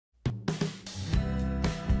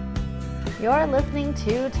You're listening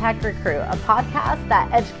to Tech Recruit, a podcast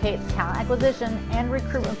that educates talent acquisition and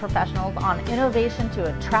recruitment professionals on innovation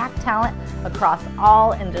to attract talent across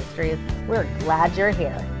all industries. We're glad you're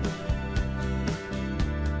here.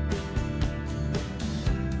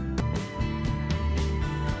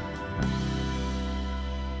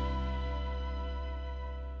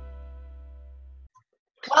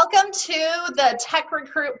 Welcome to the Tech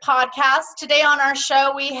Recruit podcast. Today on our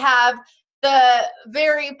show, we have the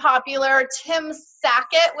very popular Tim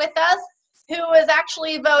Sackett with us, who was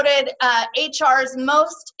actually voted HR's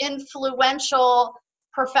most influential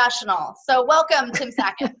professional. So welcome, Tim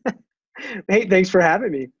Sackett. Hey, thanks for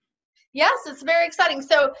having me. Yes, it's very exciting.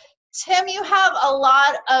 So Tim, you have a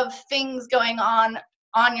lot of things going on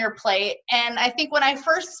your plate. And I think when I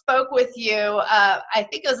first spoke with you, I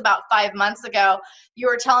think it was about 5 months ago, you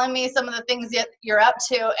were telling me some of the things that you're up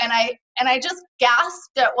to. And I just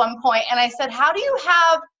gasped at one point and I said, how do you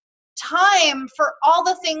have time for all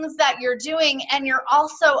the things that you're doing? And you're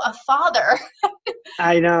also a father.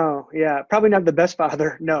 I know. Yeah. Probably not the best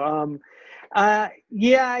father. No.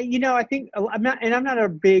 Yeah, I think I'm not a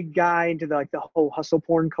big guy into the whole hustle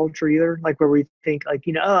porn culture either. Like where we think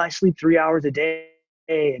oh, I sleep 3 hours a day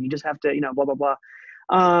and you just have to, blah, blah, blah.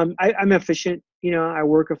 I'm efficient, I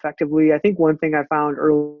work effectively. I think one thing I found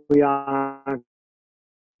early on,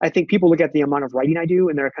 I think people look at the amount of writing I do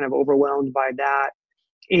and they're kind of overwhelmed by that.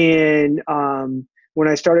 And when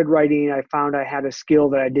I started writing, I found I had a skill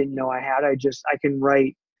that I didn't know I had. I can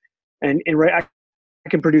write and write. I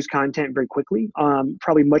can produce content very quickly,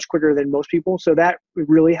 probably much quicker than most people. So that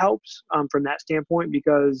really helps from that standpoint,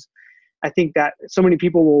 because I think that so many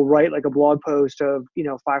people will write like a blog post of,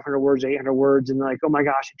 500 words, 800 words, and like, oh my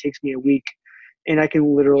gosh, it takes me a week. And I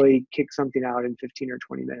can literally kick something out in 15 or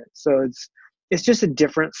 20 minutes. So it's just a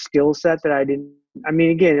different skill set that I'm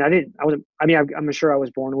sure I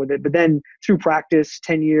was born with it, but then through practice,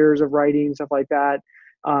 10 years of writing, stuff like that,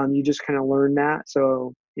 you just kind of learn that.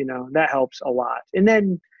 So, that helps a lot. And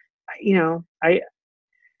then, I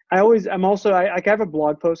have a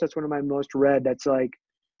blog post that's one of my most read. That's like,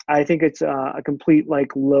 I think it's a complete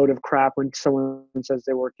load of crap when someone says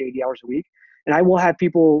they work 80 hours a week. And I will have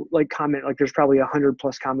people comment, there's probably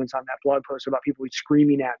 100+ comments on that blog post about people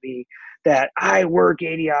screaming at me that I work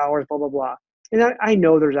 80 hours, blah, blah, blah. And I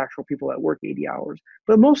know there's actual people that work 80 hours,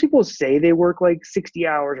 but most people say they work 60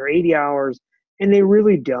 hours or 80 hours, and they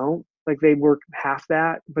really don't. They work half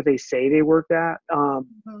that, but they say they work that.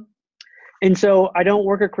 And so I don't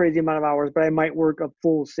work a crazy amount of hours, but I might work a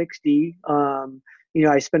full 60.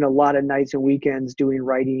 I spend a lot of nights and weekends doing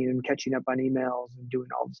writing and catching up on emails and doing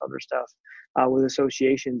all this other stuff with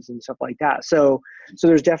associations and stuff like that. So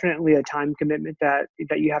there's definitely a time commitment that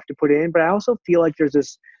you have to put in. But I also feel like there's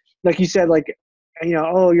this, like you said,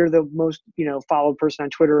 oh, you're the most, followed person on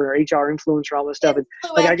Twitter or HR influencer, all this stuff.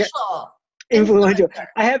 Influential.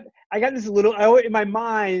 I got this little, in my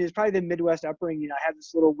mind, it's probably the Midwest upbringing. I have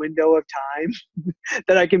this little window of time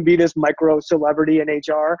that I can be this micro celebrity in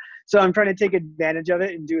HR. So I'm trying to take advantage of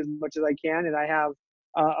it and do as much as I can. And I have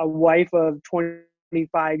a wife of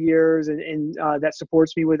 25 years and that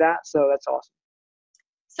supports me with that. So that's awesome.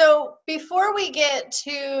 So before we get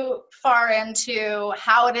too far into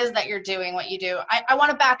how it is that you're doing what you do, I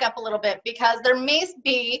want to back up a little bit, because there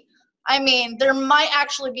might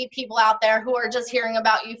actually be people out there who are just hearing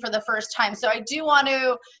about you for the first time. So I do want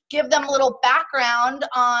to give them a little background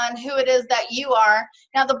on who it is that you are.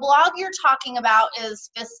 Now, the blog you're talking about is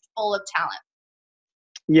Fistful of Talent.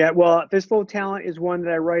 Yeah, well, Fistful of Talent is one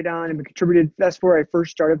that I write on and contributed. That's where I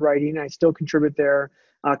first started writing. I still contribute there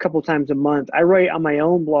a couple times a month. I write on my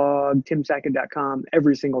own blog, timsackett.com,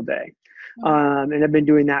 every single day. And I've been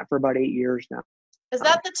doing that for about 8 years now. Is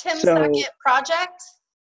that the Tim Sackett Project?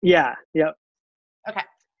 Yeah. Yep. Okay.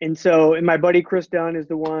 And my buddy Chris Dunn is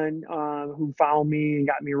the one who found me and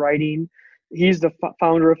got me writing. He's the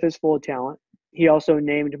founder of Fistful of Talent. He also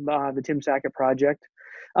named the Tim Sackett Project.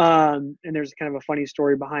 And there's kind of a funny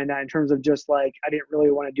story behind that in terms of just I didn't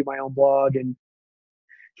really want to do my own blog, and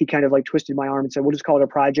he kind of twisted my arm and said, we'll just call it a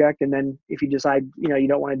project. And then if you decide, you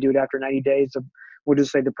don't want to do it after 90 days, we'll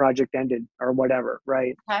just say the project ended or whatever.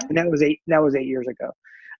 Right. Okay. And that was 8 years ago.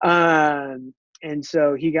 And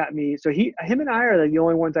so he got me, him and I are the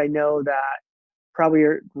only ones I know that probably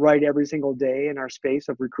write every single day in our space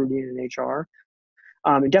of recruiting and HR.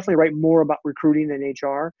 And definitely write more about recruiting than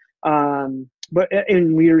HR. But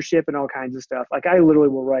in leadership and all kinds of stuff. I literally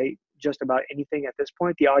will write just about anything at this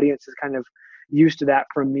point. The audience is kind of used to that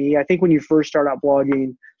from me. I think when you first start out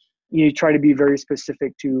blogging, you try to be very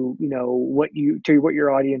specific to, what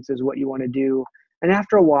your audience is, what you want to do. And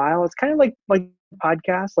after a while, it's kind of like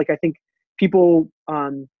podcasts. I think people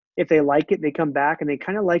if they like it, they come back and they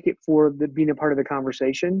kind of like it for the being a part of the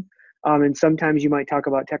conversation. And sometimes you might talk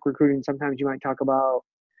about tech recruiting. Sometimes you might talk about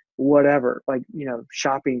whatever, like,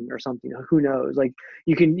 shopping or something, who knows? Like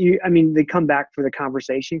I mean, they come back for the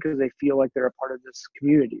conversation because they feel like they're a part of this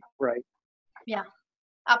community. Right. Yeah,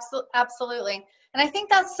 absolutely. And I think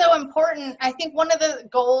that's so important. I think one of the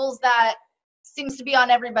goals that seems to be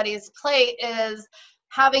on everybody's plate is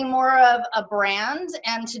having more of a brand.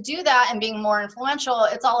 And to do that and being more influential,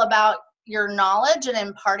 it's all about your knowledge and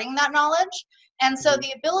imparting that knowledge. And so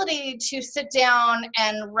the ability to sit down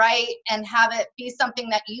and write and have it be something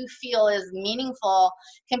that you feel is meaningful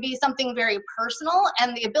can be something very personal.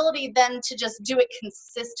 And the ability then to just do it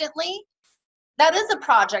consistently, that is a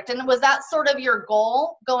project. And was that sort of your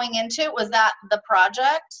goal going into it? Was that the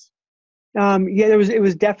project? Yeah, it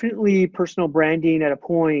was definitely personal branding at a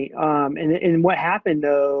point. And what happened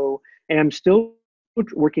though, and I'm still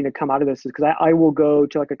working to come out of this, is because I will go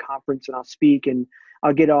to like a conference and I'll speak and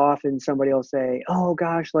I'll get off and somebody will say, oh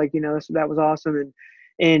gosh, like, that was awesome.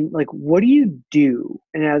 And like, what do you do?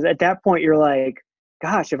 And at that point you're like,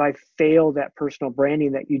 gosh, if I failed at personal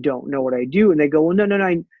branding, that you don't know what I do. And they go, well, no,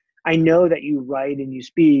 I know that you write and you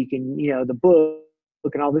speak and, the book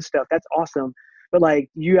and all this stuff. That's awesome. But like,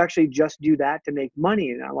 you actually just do that to make money.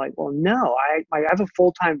 And I'm like, well, no, I have a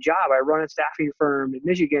full-time job. I run a staffing firm in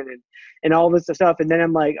Michigan and all this stuff. And then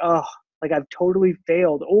I'm like, oh, like I've totally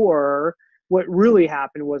failed. Or what really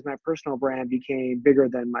happened was my personal brand became bigger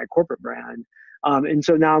than my corporate brand. And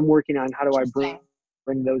so now I'm working on how do I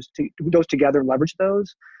bring those together and leverage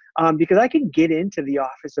those. Because I can get into the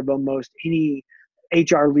office of almost any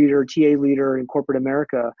HR leader, TA leader in corporate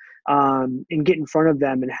America, and get in front of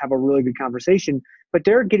them and have a really good conversation. But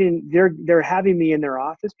they're having me in their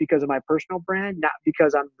office because of my personal brand, not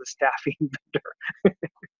because I'm the staffing vendor.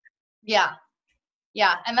 Yeah.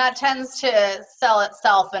 Yeah. And that tends to sell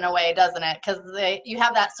itself in a way, doesn't it? Because you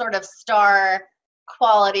have that sort of star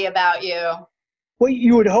quality about you. Well,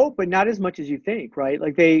 you would hope, but not as much as you think, right?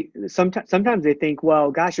 Like sometimes they think, well,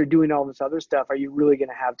 gosh, you're doing all this other stuff. Are you really going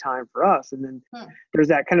to have time for us? And then there's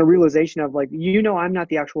that kind of realization of like, I'm not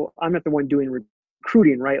the one doing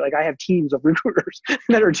recruiting, right? Like I have teams of recruiters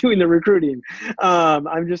that are doing the recruiting.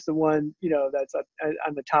 I'm just the one, that's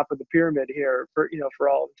on the top of the pyramid here for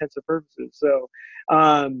all intents and purposes. So,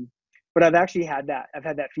 but I've actually had that. I've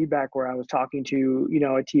had that feedback where I was talking to,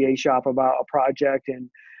 a TA shop about a project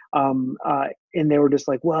and they were just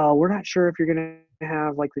like, well, we're not sure if you're going to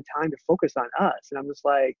have like the time to focus on us. And I'm just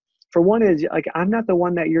like, for one is like, I'm not the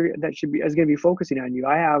one that is going to be focusing on you.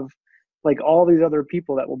 I have like all these other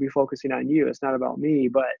people that will be focusing on you. It's not about me,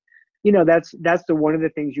 but that's one of the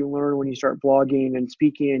things you learn when you start blogging and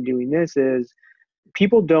speaking and doing this is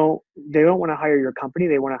people don't want to hire your company.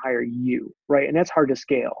 They want to hire you. Right. And that's hard to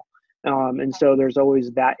scale. And so there's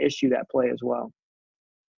always that issue at play as well.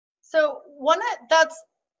 So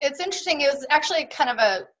it's interesting. It was actually kind of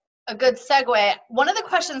a good segue. One of the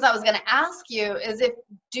questions I was going to ask you is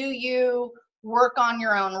do you work on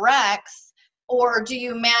your own recs or do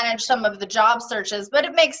you manage some of the job searches? But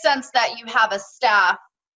it makes sense that you have a staff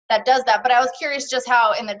that does that. But I was curious just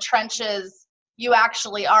how in the trenches you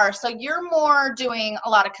actually are. So you're more doing a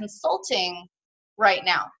lot of consulting right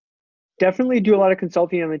now. Definitely do a lot of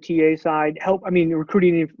consulting on the TA side.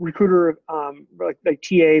 Recruiter, like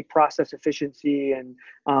TA process efficiency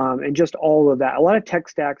and just all of that. A lot of tech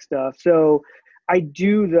stack stuff. So I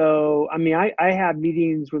do though. I mean, I have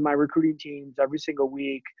meetings with my recruiting teams every single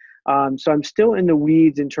week. So I'm still in the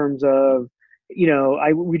weeds in terms of,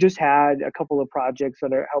 we just had a couple of projects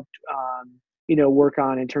that are helped, work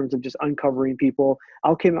on in terms of just uncovering people.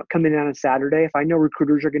 I'll come in on a Saturday. If I know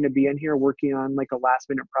recruiters are going to be in here working on like a last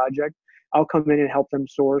minute project, I'll come in and help them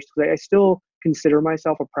source. I still consider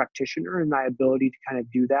myself a practitioner in my ability to kind of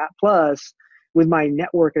do that. Plus, with my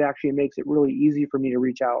network, it actually makes it really easy for me to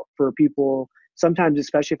reach out for people. Sometimes,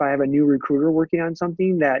 especially if I have a new recruiter working on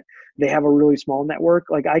something that they have a really small network,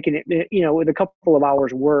 like I can, with a couple of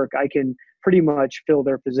hours work, I can pretty much fill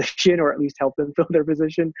their position or at least help them fill their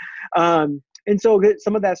position. And so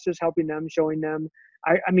some of that's just helping them, showing them.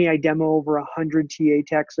 I demo over 100 TA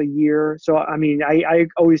techs a year. So, I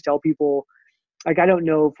always tell people, like, I don't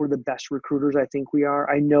know if we're the best recruiters. I think we are.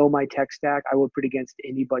 I know my tech stack I would put against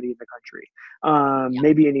anybody in the country,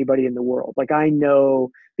 maybe anybody in the world. Like I know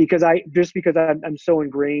because I'm so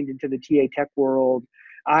ingrained into the TA tech world,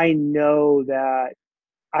 I know that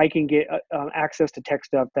I can get access to tech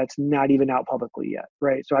stuff that's not even out publicly yet,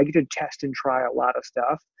 right? So I get to test and try a lot of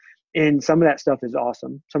stuff. And some of that stuff is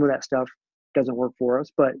awesome. Some of that stuff doesn't work for us,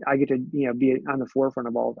 but I get to, be on the forefront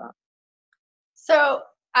of all of that. So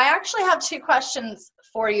I actually have two questions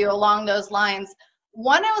for you along those lines.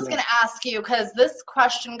 one I was Yeah. going to ask you, because this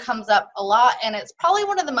question comes up a lot, and it's probably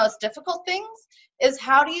one of the most difficult things, is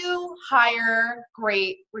how do you hire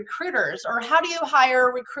great recruiters, or how do you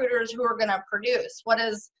hire recruiters who are going to produce? What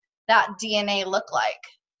does that DNA look like?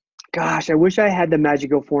 Gosh, I wish I had the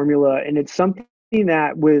magical formula, and it's something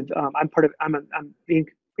that with I'm the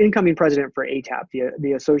incoming president for ATAP,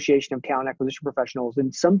 the Association of Talent Acquisition Professionals,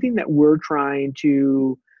 and something that we're trying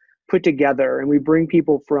to put together, and we bring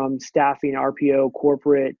people from staffing, RPO,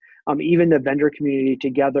 corporate, even the vendor community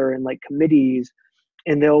together in like committees,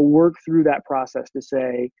 and they'll work through that process to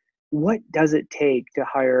say, what does it take to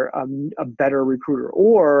hire a better recruiter?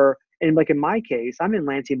 Or, and like in my case, I'm in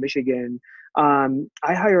Lansing, Michigan. I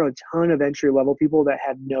hire a ton of entry level people that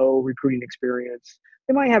have no recruiting experience.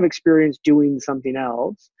 They might have experience doing something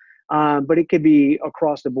else, but it could be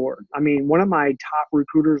across the board. I mean, one of my top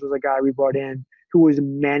recruiters was a guy we brought in who was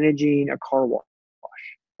managing a car wash,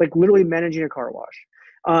 like literally managing a car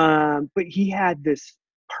wash. But he had this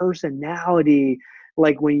personality,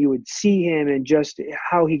 like when you would see him and just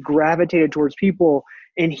how he gravitated towards people,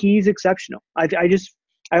 and he's exceptional.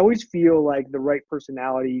 I always feel like the right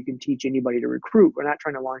personality, you can teach anybody to recruit. We're not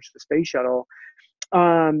trying to launch the space shuttle.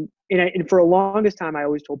 And for the longest time, I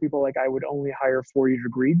always told people like I would only hire 4-year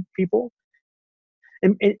degree people.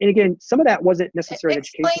 And again, some of that wasn't necessarily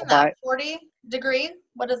Explain educational. that. 40 degree?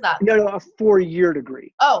 What is that? No, a 4-year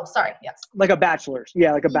degree. Oh, sorry. Yes. Like a bachelor's.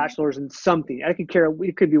 Yeah, like a Mhm. bachelor's in something. I could care.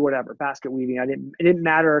 It could be whatever. Basket weaving. It didn't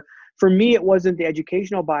matter. For me, it wasn't the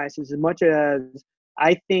educational biases as much as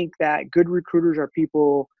I think that good recruiters are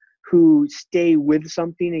people who stay with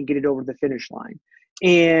something and get it over the finish line.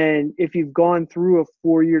 And if you've gone through a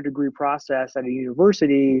 4-year degree process at a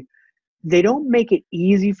university, they don't make it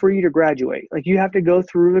easy for you to graduate. Like you have to go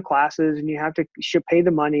through the classes and you have to pay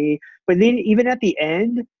the money. But then even at the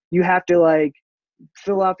end, you have to like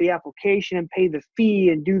fill out the application and pay the fee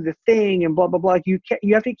and do the thing and blah, blah, blah. You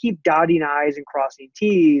have to keep dotting I's and crossing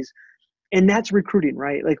T's. And that's recruiting,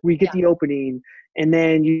 right? Like we get the opening and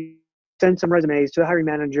then you send some resumes to the hiring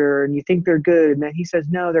manager and you think they're good. And then he says,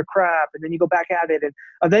 no, they're crap. And then you go back at it. And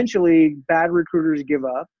eventually bad recruiters give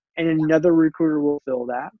up and another recruiter will fill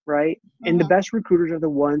that, right? And the best recruiters are the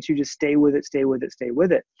ones who just stay with it, stay with it, stay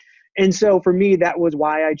with it. And so for me, that was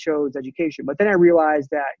why I chose education. But then I realized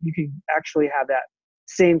that you can actually have that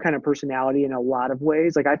same kind of personality in a lot of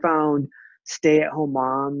ways. Like I found stay-at-home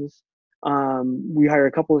moms. We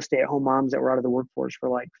hired a couple of stay-at-home moms that were out of the workforce for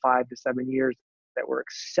like 5 to 7 years that were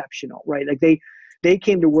exceptional, right? Like they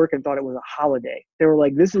came to work and thought it was a holiday. They were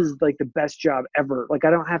like, this is like the best job ever. Like I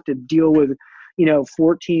don't have to deal with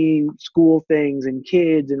 14 school things and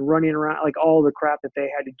kids and running around, like all the crap that they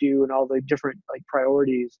had to do and all the different like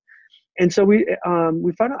priorities. And so we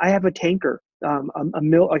found out I have a tanker,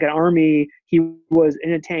 like an Army. He was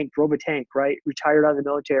in a tank, drove a tank, right? Retired out of the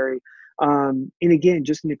military. And again,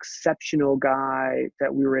 just an exceptional guy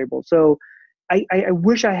that we were able. So I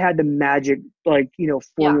wish I had the magic,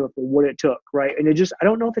 formula for what it took, right? And I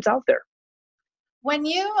don't know if it's out there. When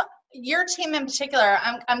your team in particular,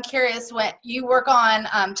 I'm curious, when you work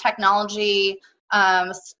on technology,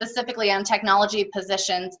 specifically on technology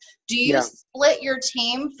positions, do you split your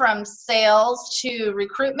team from sales to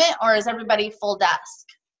recruitment, or is everybody full desk?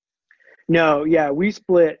 No, we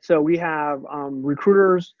split. So we have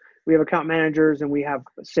recruiters, we have account managers, and we have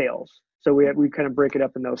sales. So we kind of break it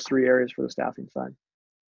up in those 3 areas for the staffing side.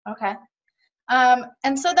 Okay.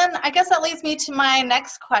 And so then I guess that leads me to my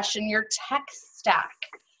next question, your tech stack.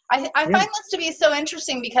 I find this to be so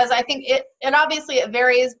interesting because I think it obviously it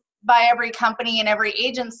varies by every company and every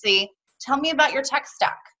agency. Tell me about your tech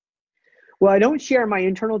stack. Well, I don't share my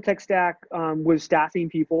internal tech stack with staffing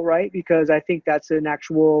people, right? Because I think that's an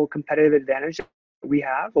actual competitive advantage that we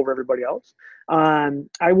have over everybody else.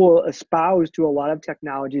 I will espouse to a lot of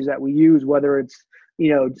technologies that we use, whether it's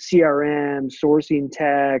CRM, sourcing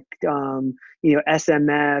tech,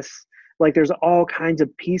 SMS. Like there's all kinds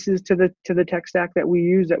of pieces to the tech stack that we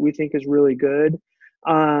use that we think is really good.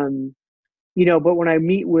 But when I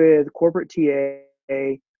meet with corporate TA,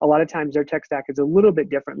 a lot of times their tech stack is a little bit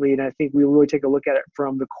differently. And I think we really take a look at it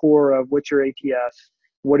from the core of what's your ATS?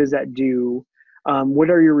 What does that do?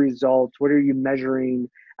 What are your results? What are you measuring?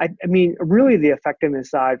 I mean, really the effectiveness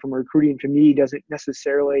side from recruiting to me doesn't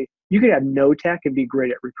necessarily, you could have no tech and be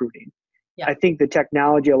great at recruiting. Yeah. I think the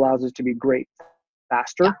technology allows us to be great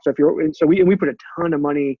faster. Yeah. So we put a ton of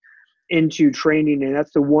money into training, and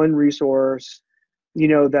that's the one resource,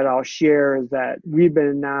 that I'll share is that we've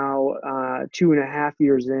been now 2.5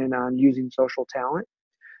 years in on using social talent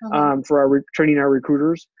for our training our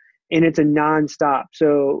recruiters, and it's a nonstop.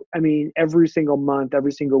 So, I mean, every single month,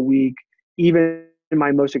 every single week, even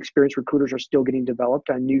my most experienced recruiters are still getting developed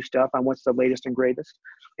on new stuff, on what's the latest and greatest.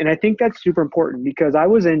 And I think that's super important because I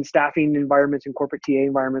was in staffing environments and corporate TA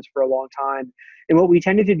environments for a long time. And what we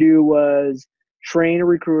tended to do was train a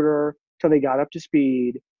recruiter till they got up to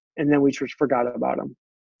speed, and then we just forgot about them.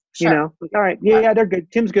 Sure. You know, all right, yeah, they're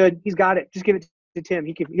good. Tim's good. He's got it. Just give it to Tim.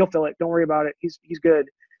 He'll fill it. Don't worry about it. He's good.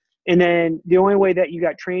 And then the only way that you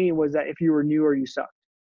got training was that if you were new or you sucked.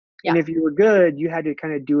 Yeah. And if you were good, you had to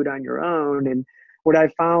kind of do it on your own. And what I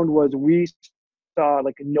found was we saw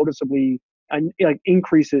like noticeably like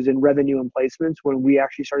increases in revenue and placements when we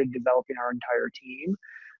actually started developing our entire team,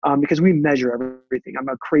 because we measure everything. I'm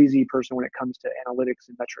a crazy person when it comes to analytics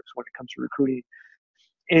and metrics when it comes to recruiting.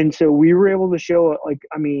 And so we were able to show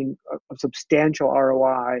a substantial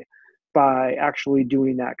ROI by actually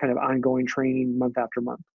doing that kind of ongoing training month after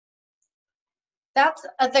month. That's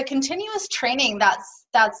the continuous training.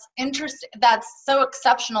 That's interesting. That's so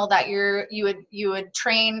exceptional that you would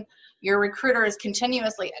train your recruiters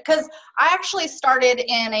continuously. Because I actually started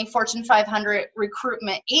in a Fortune 500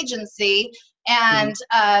 recruitment agency, and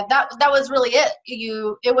that was really it.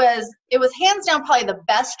 It was hands down probably the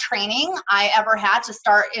best training I ever had to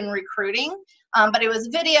start in recruiting. But it was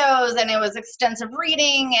videos and it was extensive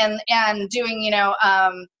reading and doing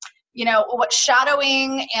what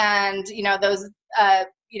shadowing and those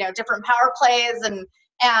different power plays and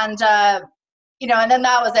then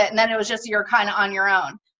that was it. And then it was just you're kind of on your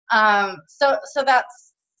own. So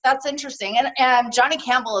that's interesting. And Johnny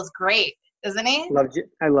Campbell is great, isn't he?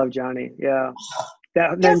 I love Johnny. Yeah.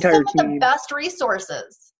 That he has entire some of team. the best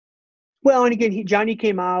resources. Well, and again, Johnny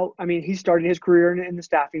came out. I mean, he started his career in the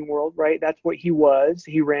staffing world, right? That's what he was.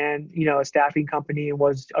 He ran, a staffing company and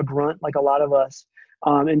was a grunt like a lot of us.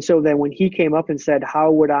 And so then when he came up and said,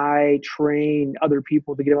 how would I train other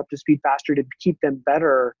people to get them up to speed faster to keep them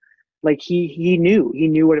better? Like he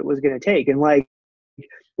knew what it was going to take. And like,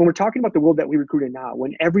 when we're talking about the world that we recruit in now,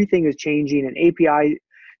 when everything is changing and API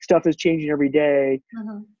stuff is changing every day,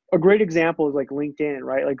 a great example is like LinkedIn,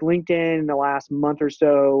 right? Like LinkedIn in the last month or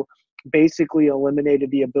so basically eliminated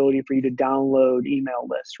the ability for you to download email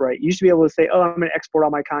lists, right? You used to be able to say, oh, I'm going to export all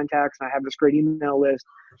my contacts and I have this great email list.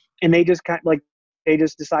 And they just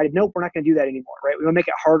decided, nope, we're not going to do that anymore, right? We're going to make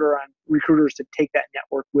it harder on recruiters to take that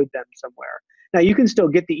network with them somewhere. Now, you can still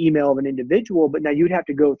get the email of an individual, but now you'd have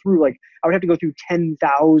to go through, I would have to go through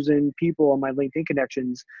 10,000 people on my LinkedIn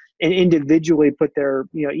connections and individually put their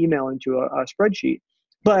email into a spreadsheet.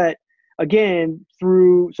 But again,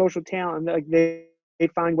 through social talent, like they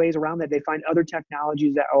find ways around that. They find other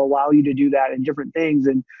technologies that will allow you to do that and different things.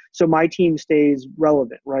 And so my team stays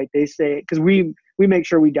relevant, right? They say, because we make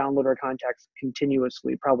sure we download our contacts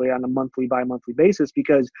continuously, probably on a monthly, bi-monthly basis,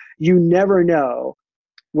 because you never know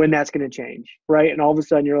when that's going to change, right? And all of a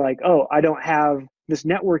sudden you're like, oh, I don't have this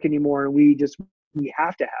network anymore. And we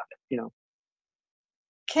have to have it,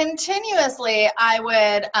 Continuously, I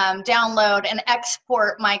would download and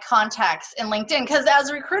export my contacts in LinkedIn, because as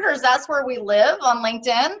recruiters, that's where we live, on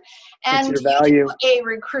LinkedIn. And your value. You do a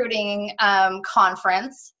recruiting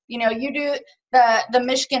conference. You do the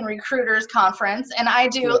Michigan Recruiters Conference, and I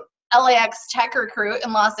do LAX Tech Recruit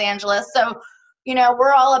in Los Angeles. So,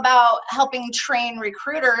 we're all about helping train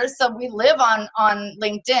recruiters. So we live on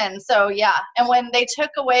LinkedIn. So yeah. And when they took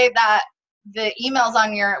away the emails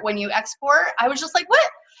when you export, I was just like, what?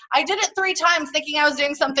 I did it 3 times thinking I was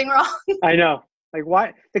doing something wrong. I know. Like,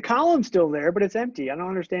 why? The column's still there, but it's empty. I don't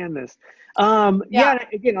understand this. Yeah.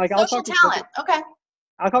 Again, like social talent. Okay.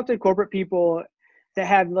 I'll talk to corporate people that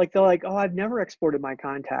have they're like, oh, I've never exported my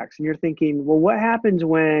contacts. And you're thinking, well, what happens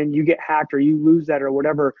when you get hacked or you lose that or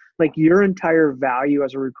whatever? Like, your entire value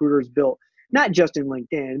as a recruiter is built, not just in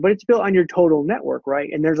LinkedIn, but it's built on your total network, right?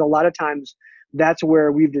 And there's a lot of times that's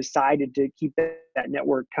where we've decided to keep that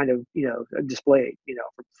network kind of, displayed,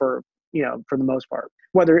 for the most part,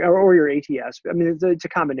 whether, or your ATS. I mean, it's a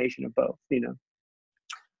combination of both,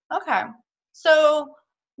 Okay. So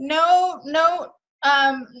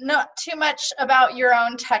not too much about your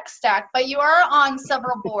own tech stack, but you are on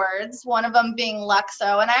several boards, one of them being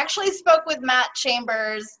Luxo. And I actually spoke with Matt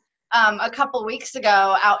Chambers a couple weeks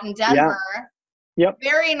ago out in Denver. Yeah. Yep.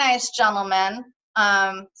 Very nice gentleman.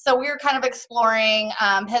 So we were kind of exploring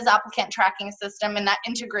his applicant tracking system and that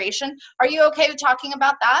integration. Are you okay with talking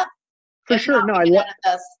about that? For sure. No, I love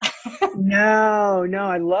this. No,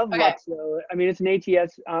 I love Luxo. I mean, it's an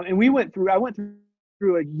ATS, and I went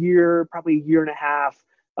through a year, probably a year and a half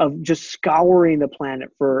of just scouring the planet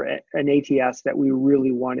for an ATS that we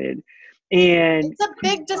really wanted. And it's a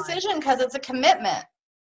big decision because it's a commitment.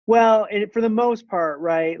 Well, and for the most part,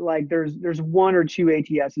 right, like there's 1 or 2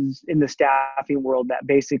 ATSs in the staffing world that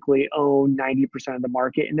basically own 90% of the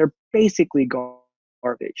market, and they're basically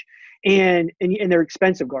garbage, and they're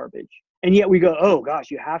expensive garbage. And yet we go, oh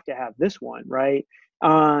gosh, you have to have this one, right?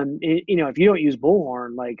 If you don't use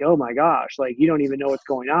Bullhorn, like, oh my gosh, like you don't even know what's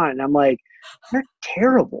going on. And I'm like, they're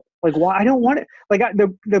terrible. Like, why? I don't want it. Like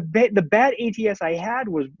the bad ATS I had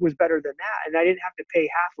was better than that, and I didn't have to pay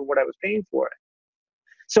half of what I was paying for it.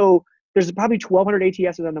 So there's probably 1,200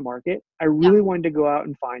 ATSs on the market. I really wanted to go out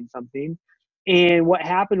and find something. And what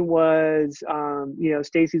happened was,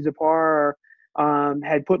 Stacy Zapar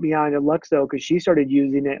had put me on to Luxo because she started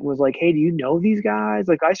using it and was like, hey, do you know these guys?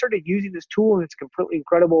 Like, I started using this tool and it's completely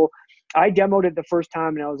incredible. I demoed it the first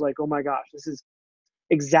time and I was like, oh my gosh, this is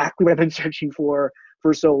exactly what I've been searching for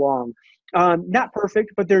so long. Not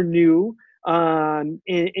perfect, but they're new. And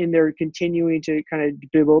they're continuing to kind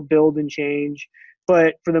of build and change.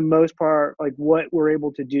 But for the most part, like what we're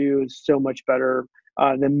able to do is so much better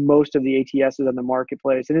than most of the ATSs on the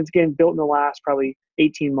marketplace. And it's getting built in the last probably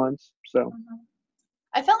 18 months. So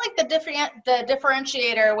I felt like the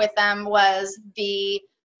differentiator with them was the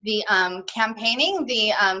campaigning,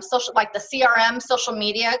 the social, like the CRM social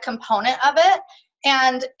media component of it.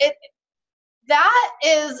 And that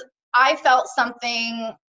is, I felt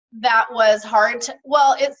something that was hard to,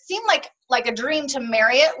 well, it seemed like a dream to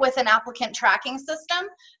marry it with an applicant tracking system,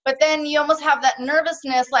 but then you almost have that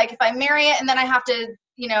nervousness, like if I marry it and then I have to,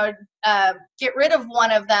 get rid of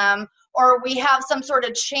one of them, or we have some sort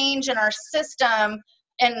of change in our system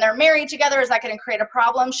and they're married together, is that going to create a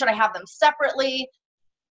problem? Should I have them separately?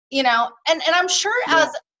 And I'm sure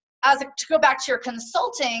to go back to your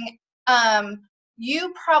consulting,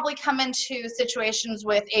 you probably come into situations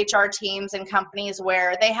with HR teams and companies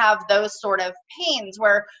where they have those sort of pains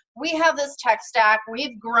where we have this tech stack,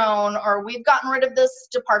 we've grown, or we've gotten rid of this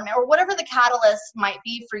department, or whatever the catalyst might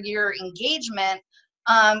be for your engagement.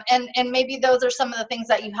 And maybe those are some of the things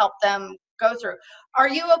that you help them go through. Are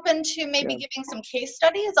you open to maybe giving some case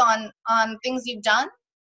studies on things you've done?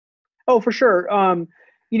 Oh, for sure.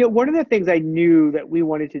 One of the things I knew that we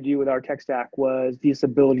wanted to do with our tech stack was this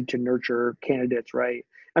ability to nurture candidates, right?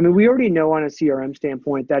 I mean, we already know on a CRM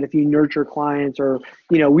standpoint that if you nurture clients or,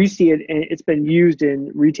 we see it, and it's been used in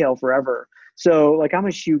retail forever. So like I'm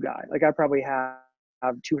a shoe guy, like I probably have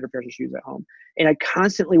 200 pairs of shoes at home. And I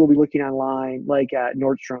constantly will be looking online, like at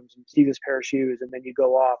Nordstrom's, and see this pair of shoes. And then you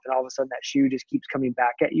go off and all of a sudden that shoe just keeps coming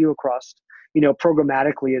back at you across,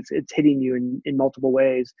 programmatically it's hitting you in multiple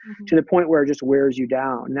ways to the point where it just wears you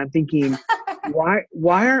down. And I'm thinking,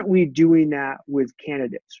 why aren't we doing that with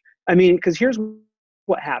candidates? I mean, because here's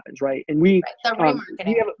what happens, right? And we have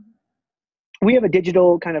a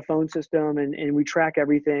digital kind of phone system and we track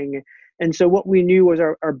everything. And so what we knew was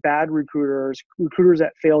our bad recruiters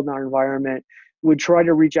that failed in our environment would try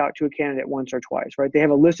to reach out to a candidate once or twice, right? They have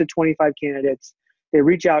a list of 25 candidates. They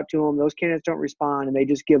reach out to them. Those candidates don't respond and they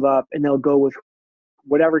just give up and they'll go with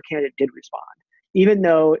whatever candidate did respond. Even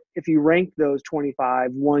though if you rank those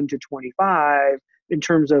 25, 1 to 25, in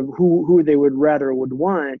terms of who they would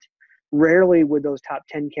want, rarely would those top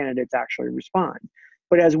 10 candidates actually respond.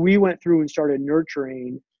 But as we went through and started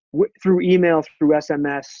nurturing through email, through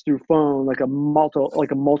SMS, through phone, like a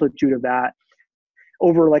multitude of that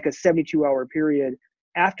over like a 72-hour period,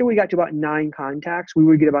 after we got to about 9 contacts, we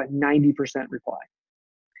would get about 90% reply.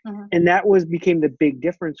 And that became the big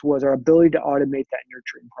difference, was our ability to automate that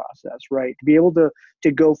nurturing process, right? To be able to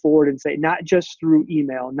go forward and say, not just through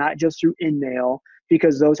email, not just through in-mail,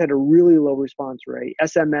 because those had a really low response rate.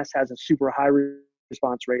 SMS has a super high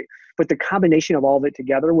response rate, but the combination of all of it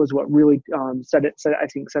together was what really set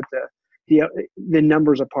the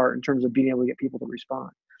numbers apart in terms of being able to get people to respond.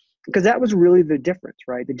 Because that was really the difference,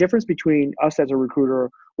 right? The difference between us as a recruiter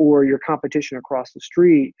or your competition across the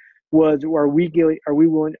street was, are we doing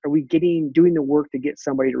the work to get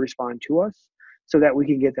somebody to respond to us so that we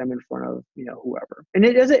can get them in front of, whoever. And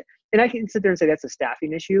I can sit there and say that's a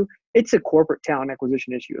staffing issue. It's a corporate talent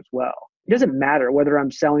acquisition issue as well. It doesn't matter whether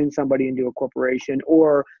I'm selling somebody into a corporation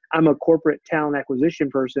or I'm a corporate talent acquisition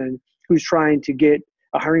person who's trying to get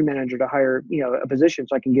a hiring manager to hire, a position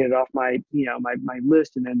so I can get it off my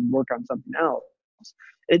list and then work on something else.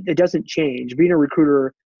 It doesn't change. Being a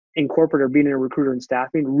recruiter in corporate or being a recruiter in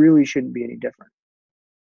staffing really shouldn't be any different.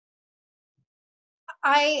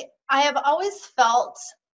 I have always felt,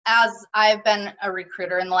 as I've been a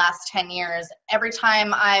recruiter in the last 10 years, every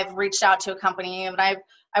time I've reached out to a company, and I've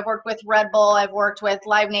worked with Red Bull, I've worked with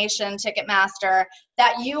Live Nation, Ticketmaster,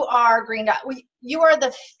 that you are Green Dot. You are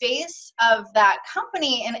the face of that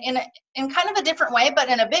company in kind of a different way, but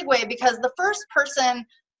in a big way, because the first person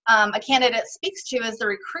a candidate speaks to is the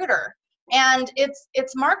recruiter. And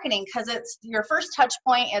it's marketing, because it's your first touch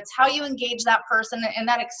point. It's how you engage that person, and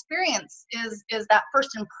that experience is that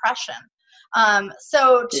first impression.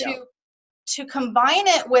 So Yeah. to combine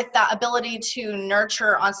it with that ability to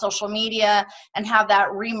nurture on social media and have that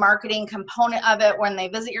remarketing component of it when they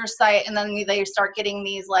visit your site, and then they start getting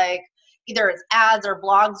these like either it's ads or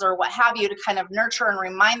blogs or what have you to kind of nurture and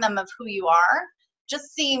remind them of who you are,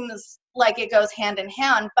 just seems like it goes hand in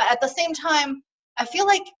hand. But at the same time, I feel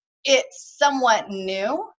like it's somewhat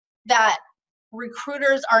new that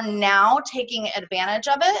recruiters are now taking advantage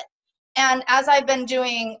of it. And as I've been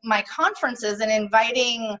doing my conferences and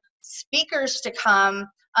inviting speakers to come,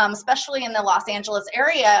 especially in the Los Angeles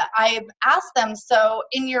area, I've asked them, so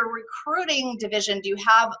in your recruiting division, do you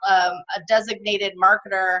have a designated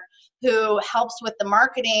marketer who helps with the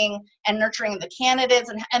marketing and nurturing the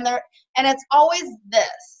candidates? And it's always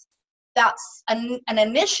this, that's an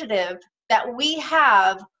initiative that we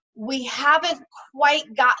haven't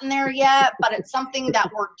quite gotten there yet, but it's something that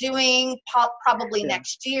we're doing probably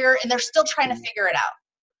next year, and they're still trying to figure it out.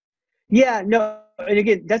 Yeah, no, and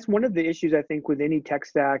again, that's one of the issues I think with any tech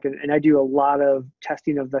stack, and I do a lot of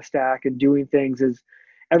testing of the stack and doing things, is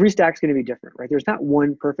every stack's going to be different, right? There's not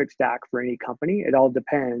one perfect stack for any company. It all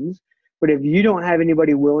depends. But if you don't have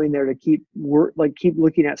anybody willing there to keep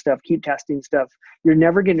looking at stuff, keep testing stuff, you're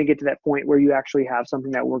never going to get to that point where you actually have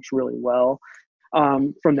something that works really well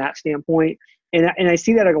from that standpoint. And I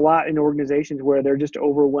see that a lot in organizations where they're just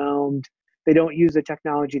overwhelmed. They don't use the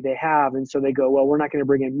technology they have, and so they go, well, we're not going to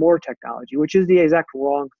bring in more technology, which is the exact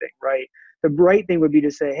wrong thing, right? The right thing would be to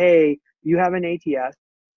say, hey, you have an ATS,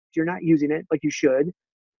 you're not using it like you should.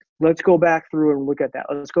 Let's go back through and look at that.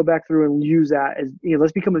 Let's go back through and use that as,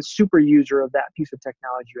 let's become a super user of that piece of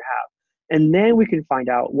technology you have. And then we can find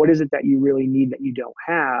out what is it that you really need that you don't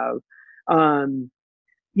have.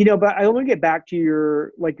 But I want to get back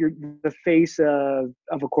to the face of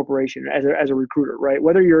a corporation as a recruiter, right?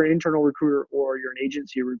 Whether you're an internal recruiter or you're an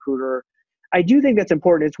agency recruiter, I do think that's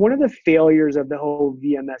important. It's one of the failures of the whole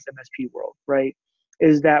VMS MSP world, right?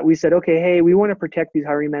 Is that we said, okay, hey, we want to protect these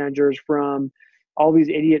hiring managers from all these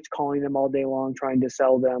idiots calling them all day long trying to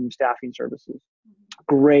sell them staffing services.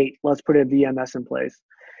 Great, let's put a VMS in place.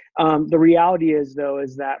 The reality is, though,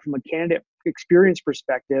 is that from a candidate experience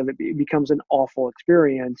perspective, it becomes an awful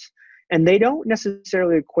experience. And they don't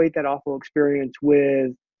necessarily equate that awful experience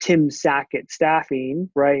with Tim Sackett staffing,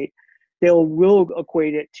 right? Will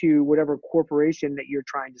equate it to whatever corporation that you're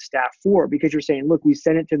trying to staff for, because you're saying, look, we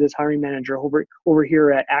sent it to this hiring manager over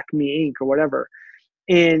here at Acme Inc. or whatever,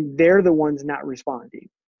 and they're the ones not responding.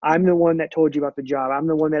 I'm the one that told you about the job. I'm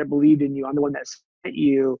the one that believed in you. I'm the one that sent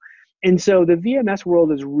you. And so the VMS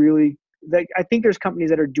world is really, I think there's companies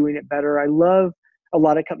that are doing it better. I love a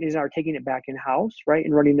lot of companies that are taking it back in-house, right,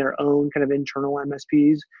 and running their own kind of internal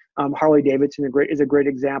MSPs. Harley-Davidson is a great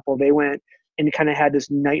example. They went and kind of had this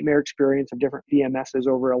nightmare experience of different VMSs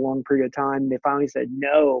over a long period of time. They finally said,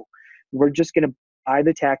 no, we're just going to buy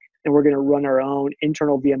the tech and we're going to run our own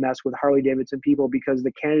internal VMS with Harley-Davidson people, because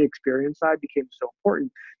the candidate experience side became so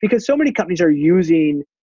important, because so many companies are using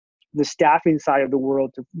the staffing side of the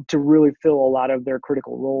world to really fill a lot of their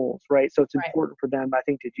critical roles, right? So it's important for them, I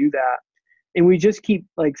think, to do that. And we just keep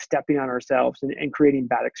stepping on ourselves and creating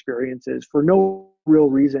bad experiences for no real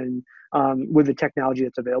reason with the technology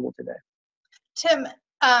that's available today. Tim,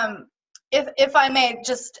 if I may,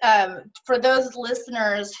 just for those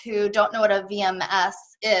listeners who don't know what a VMS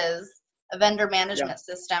is, a vendor management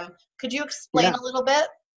system, could you explain a little bit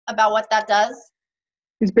about what that does?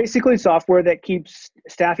 It's basically software that keeps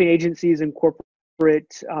staffing agencies and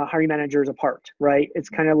corporate hiring managers apart, right? It's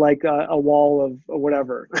kind of like a wall of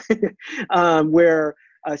whatever, where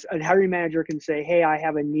a hiring manager can say, hey, I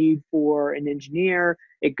have a need for an engineer.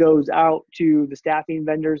 It goes out to the staffing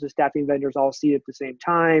vendors. The staffing vendors all see it at the same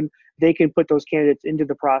time. They can put those candidates into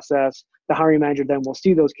the process. The hiring manager then will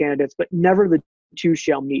see those candidates, but never the two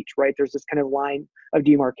shall meet, right? There's this kind of line of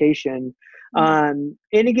demarcation. And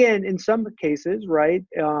again, in some cases, right,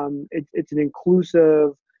 it's an inclusive,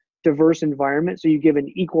 diverse environment. So you give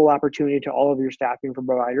an equal opportunity to all of your staffing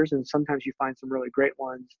providers, and sometimes you find some really great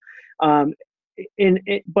ones. But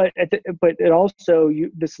it also,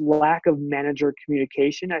 this lack of manager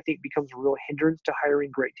communication, I think, becomes a real hindrance to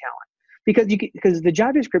hiring great talent, because the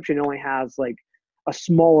job description only has a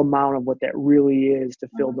small amount of what that really is to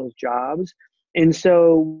fill those jobs. And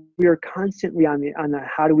so we are constantly on the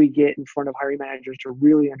how do we get in front of hiring managers to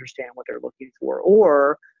really understand what they're looking for,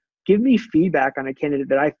 or give me feedback on a candidate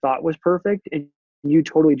that I thought was perfect and you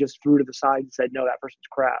totally just threw to the side and said, no, that person's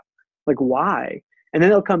crap. Why? And then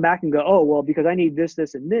they'll come back and go, oh, well, because I need this,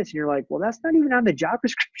 this, and this. And you're like, well, that's not even on the job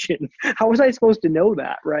description. How was I supposed to know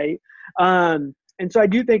that, right? And so I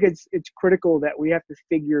do think it's critical that we have to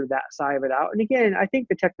figure that side of it out. And again, I think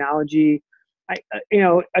the technology,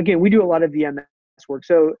 again, we do a lot of VMS work.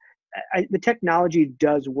 So the technology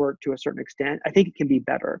does work to a certain extent. I think it can be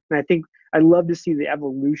better. And I think I'd love to see the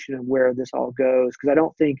evolution of where this all goes, because I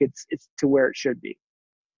don't think it's to where it should be.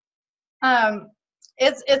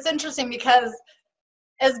 It's interesting because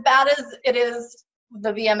as bad as it is,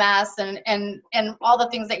 the VMS and all the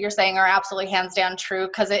things that you're saying are absolutely hands down true,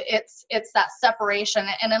 because it's that separation.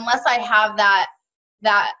 And unless I have that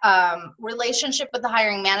relationship with the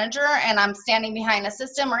hiring manager and I'm standing behind a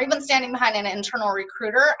system or even standing behind an internal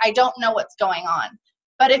recruiter, I don't know what's going on.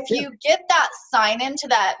 But if you get that sign into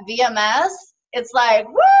that VMS, it's like,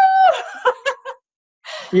 woo!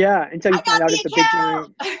 Yeah, until you find out it's a big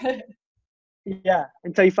giant. Yeah,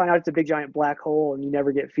 until you find out it's a big giant black hole and you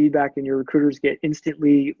never get feedback, and your recruiters get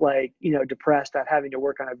instantly depressed at having to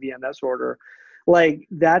work on a VMS order. Like,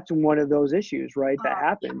 that's one of those issues, right? That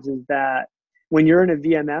happens is that when you're in a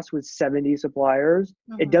VMS with 70 suppliers,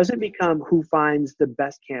 it doesn't become who finds the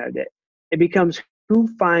best candidate. It becomes who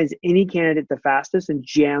finds any candidate the fastest and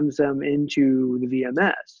jams them into the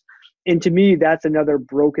VMS. And to me, that's another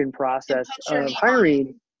broken process of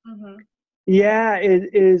hiring. Yeah, it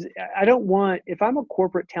is. I don't want, if I'm a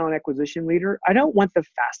corporate talent acquisition leader, I don't want the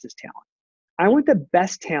fastest talent. I want the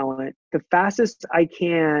best talent, the fastest I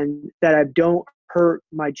can, that I don't hurt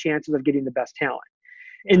my chances of getting the best talent.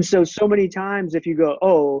 And so many times if you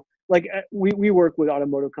go, like we work with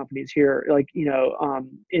automotive companies here, like,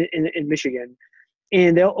 in Michigan,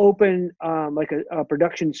 and they'll open like a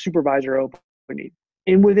production supervisor opening.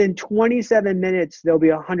 And within 27 minutes, there'll be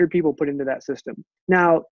 100 people put into that system.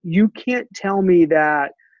 Now, you can't tell me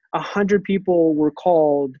that 100 people were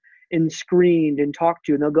called and screened and talked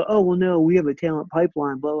to, and they'll go, oh, well, no, we have a talent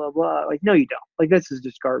pipeline, blah, blah, blah. Like, no, you don't. Like, this is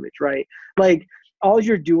just garbage, right? Like, all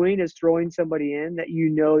you're doing is throwing somebody in that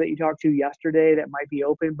that you talked to yesterday that might be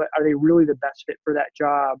open, but are they really the best fit for that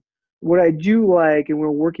job? What I do like, and we're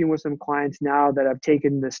working with some clients now that have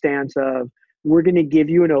taken the stance of, we're going to give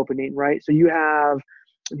you an opening, right? So you have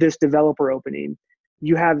this developer opening.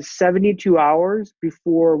 You have 72 hours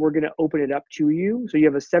before we're going to open it up to you. So you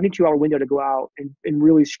have a 72-hour window to go out and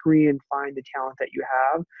really screen and find the talent that you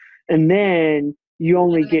have. And then you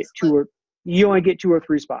only get two or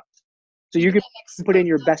three spots. So you can put in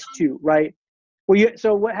your best two, right? Well,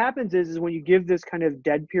 so what happens is when you give this kind of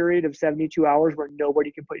dead period of 72 hours where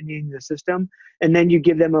nobody can put anything in the system, and then you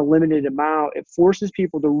give them a limited amount, it forces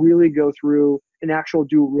people to really go through and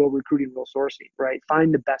do real recruiting, real sourcing, right?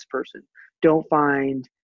 Find the best person. Don't find,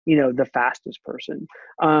 the fastest person.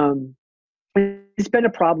 It's been a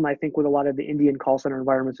problem, I think, with a lot of the Indian call center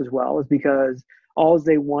environments as well, is because all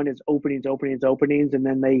they want is openings, and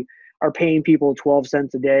then they are paying people 12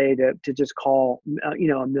 cents a day to just call,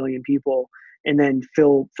 a million people, and then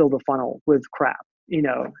fill the funnel with crap,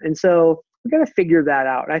 And so we got to figure that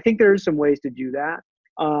out. And I think there's some ways to do that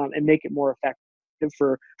and make it more effective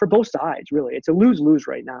for both sides, really. It's a lose-lose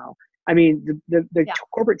right now. I mean, the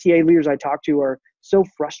corporate TA leaders I talk to are so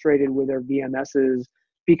frustrated with their VMSs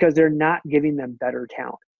because they're not giving them better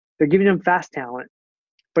talent. They're giving them fast talent,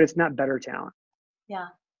 but it's not better talent. Yeah.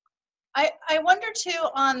 I wonder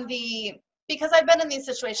too because I've been in these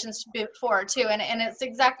situations before too, and it's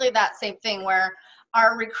exactly that same thing where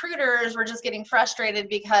our recruiters were just getting frustrated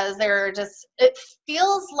because it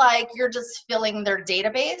feels like you're just filling their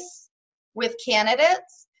database with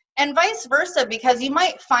candidates, and vice versa, because you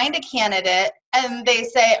might find a candidate and they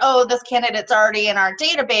say, oh, this candidate's already in our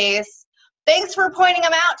database. Thanks for pointing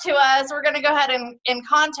them out to us. We're going to go ahead and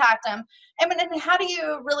contact them. I mean, and how do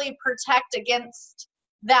you really protect against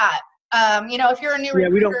that? If you're a new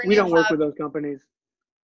recruiter, we don't work with those companies.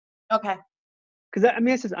 Okay. Because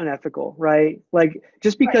it's just unethical, right? Like,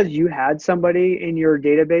 just because you had somebody in your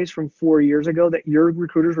database from 4 years ago that your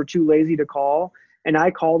recruiters were too lazy to call, and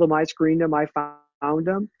I called them, I screened them, I found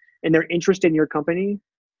them, and they're interested in your company,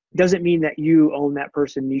 doesn't mean that you own that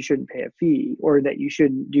person. You shouldn't pay a fee, or that you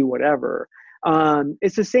shouldn't do whatever.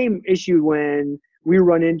 It's the same issue when we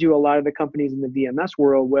run into a lot of the companies in the VMS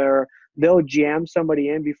world where they'll jam somebody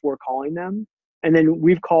in before calling them. And then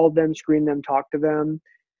we've called them, screened them, talked to them.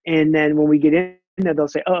 And then when we get in there, they'll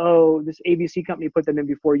say, oh, this ABC company put them in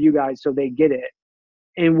before you guys, so they get it.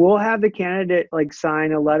 And we'll have the candidate like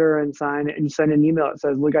sign a letter and send an email that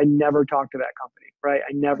says, look, I never talked to that company, right?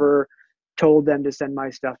 I never told them to send my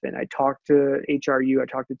stuff in. I talked to HRU, I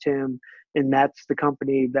talked to Tim, and that's the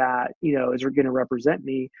company that, is going to represent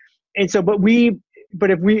me. And so,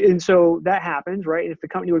 so that happens, right? If the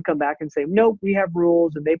company would come back and say, nope, we have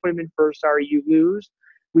rules, and they put them in first, sorry, you lose,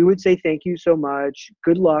 we would say, thank you so much,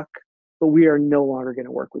 good luck, but we are no longer going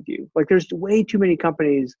to work with you. Like, there's way too many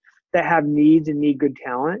companies that have needs and need good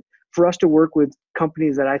talent for us to work with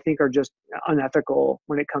companies that I think are just unethical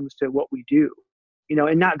when it comes to what we do,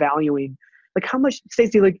 and not valuing, like, how much,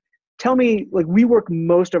 Stacey, like, tell me, like, we work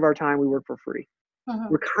most of our time, we work for free.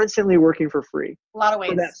 We're constantly working for free. A lot of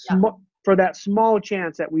For ways. that small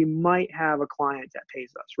chance that we might have a client that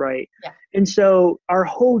pays us, right? Yeah. And so our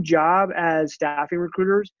whole job as staffing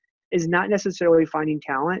recruiters is not necessarily finding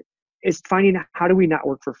talent, it's finding how do we not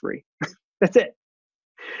work for free. That's it.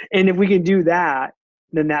 And if we can do that,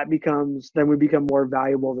 then we become more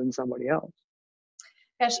valuable than somebody else.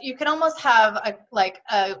 Gosh, you could almost have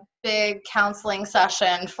a big counseling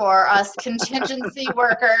session for us contingency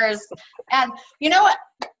workers. And you know what?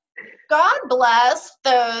 God bless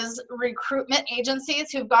those recruitment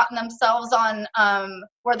agencies who've gotten themselves on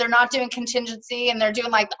where they're not doing contingency and they're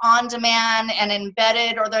doing like on demand and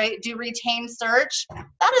embedded, or they do retained search.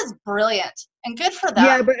 That is brilliant and good for them.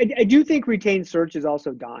 Yeah, but I do think retained search is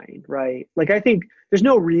also dying, right? Like, I think there's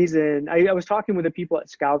no reason. I was talking with the people at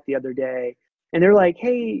Scout the other day, and they're like,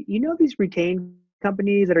 hey, these retained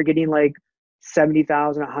companies that are getting like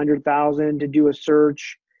 70,000, 100,000 to do a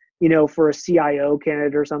search, for a CIO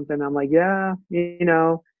candidate or something. I'm like, yeah,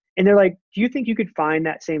 and they're like, do you think you could find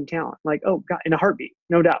that same talent? I'm like, oh God, in a heartbeat,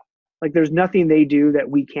 no doubt. Like, there's nothing they do that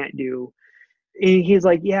we can't do. And he's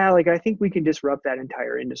like, yeah, like, I think we can disrupt that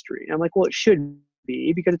entire industry. And I'm like, well, it should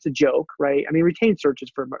be, because it's a joke, right? I mean, retained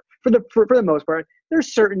searches for the most part,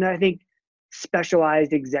 there's certain, I think,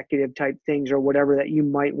 specialized executive type things or whatever that you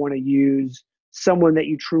might want to use someone that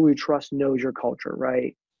you truly trust knows your culture,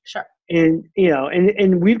 right? Sure. And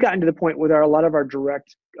and we've gotten to the point with a lot of our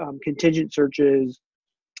direct contingent searches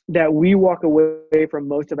that we walk away from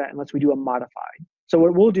most of that unless we do a modified. So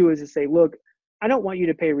what we'll do is to say, look, I don't want you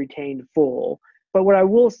to pay retained full, but what I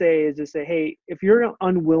will say is to say, hey, if you're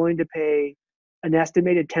unwilling to pay an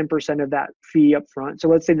estimated 10% of that fee up front, so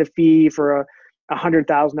let's say the fee for a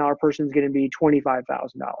 $100,000 person is going to be $25,000,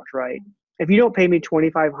 right? If you don't pay me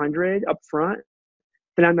 $2,500 up front,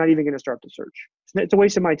 then I'm not even going to start the search. It's a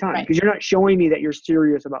waste of my time, because you're not showing me that you're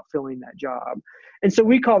serious about filling that job. And so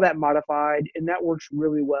we call that modified, and that works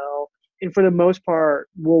really well. And for the most part,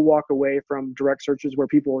 we'll walk away from direct searches where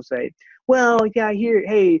people will say, well, yeah,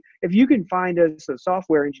 hey, if you can find us a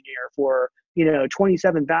software engineer for,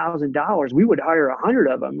 $27,000, we would hire 100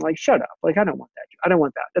 of them. Like, shut up. Like, I don't want that. I don't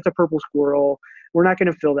want that. That's a purple squirrel. We're not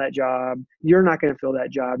going to fill that job. You're not going to fill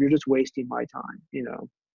that job. You're just wasting my time,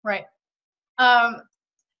 Right.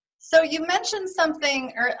 So you mentioned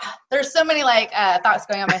something, or there's so many thoughts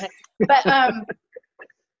going on in my head, but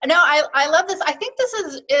no, I love this. I think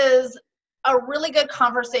this is a really good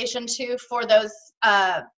conversation too for those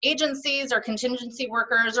agencies or contingency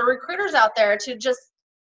workers or recruiters out there to just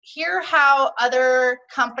hear how other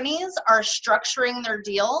companies are structuring their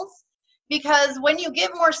deals. Because when you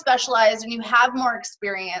get more specialized and you have more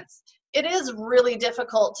experience, it is really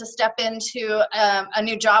difficult to step into a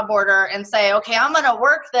new job order and say, okay, I'm going to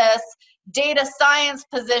work this data science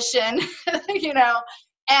position,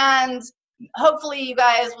 and hopefully you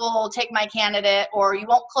guys will take my candidate, or you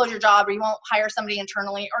won't close your job, or you won't hire somebody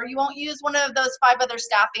internally, or you won't use one of those 5 other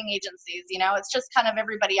staffing agencies. It's just kind of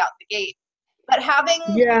everybody out the gate. But having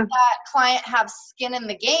that client have skin in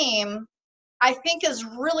the game, I think, is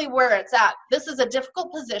really where it's at. This is a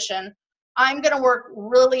difficult position. I'm going to work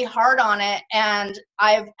really hard on it, and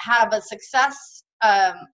I've had a success,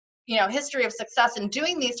 history of success in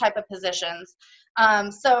doing these type of positions.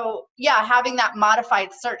 So yeah, having that modified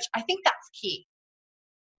search, I think that's key.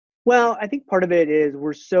 Well, I think part of it is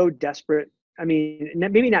we're so desperate. I mean,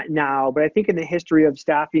 maybe not now, but I think in the history of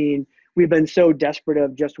staffing, we've been so desperate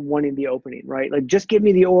of just wanting the opening, right? Like, just give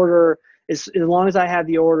me the order. As long as I have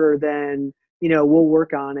the order, then we'll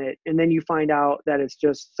work on it. And then you find out that it's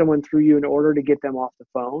just someone threw you an order to get them off the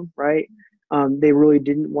phone, right? They really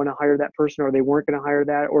didn't want to hire that person, or they weren't going to hire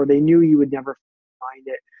that, or they knew you would never find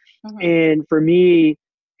it. And for me,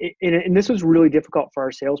 and this was really difficult for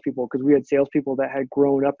our salespeople, because we had salespeople that had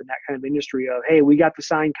grown up in that kind of industry of, hey, we got the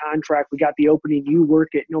signed contract, we got the opening, you work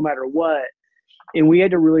it no matter what. And we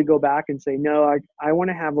had to really go back and say, no, I want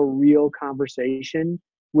to have a real conversation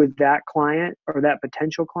with that client or that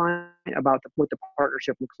potential client about what the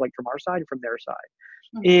partnership looks like from our side and from their side.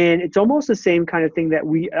 And it's almost the same kind of thing that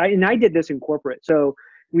I did this in corporate. So,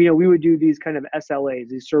 we would do these kind of SLAs,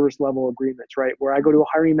 these service level agreements, right? Where I go to a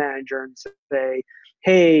hiring manager and say,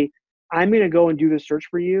 hey, I'm going to go and do this search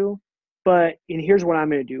for you, and here's what I'm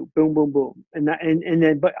going to do. Boom, boom, boom. And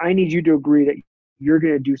then, but I need you to agree that you're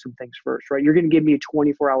going to do some things first, right? You're going to give me a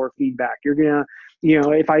 24-hour feedback. You're going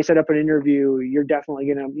to, if I set up an interview, you're definitely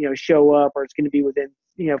going to, show up, or it's going to be within,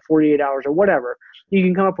 48 hours or whatever. You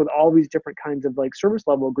can come up with all these different kinds of like service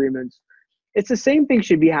level agreements. it's the same thing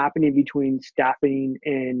should be happening between staffing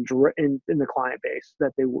and the client base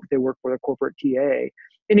that they work for, a corporate TA.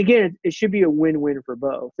 And again, it should be a win-win for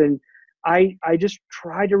both. And I just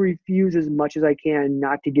try to refuse as much as I can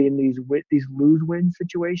not to get in these lose-win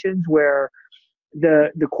situations where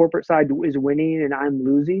the corporate side is winning and I'm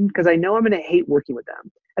losing, because I know I'm going to hate working with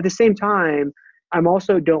them. At the same time, I'm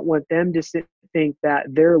also don't want them to think that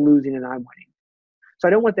they're losing and I'm winning. So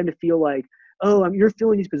I don't want them to feel like, oh, you're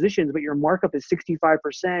filling these positions, but your markup is 65%,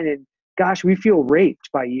 and gosh, we feel raped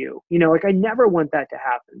by you. Like I never want that to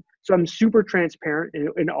happen. So I'm super transparent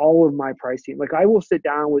in all of my pricing. Like I will sit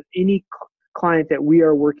down with any client that we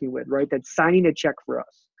are working with, right, that's signing a check for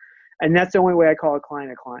us. And that's the only way I call a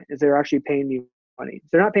client, is they're actually paying me money.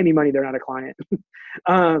 If they're not paying me money, they're not a client.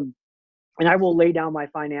 And I will lay down my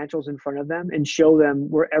financials in front of them and show them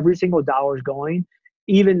where every single dollar is going,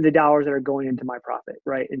 even the dollars that are going into my profit,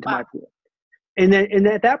 right, into my pool. And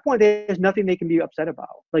at that point, there's nothing they can be upset about.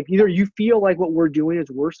 Like either you feel like what we're doing is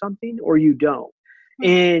worth something or you don't.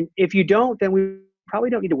 And if you don't, then we probably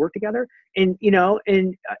don't need to work together. And,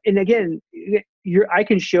 and again, I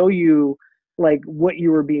can show you like what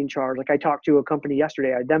you were being charged. Like I talked to a company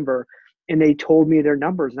yesterday at Denver and they told me their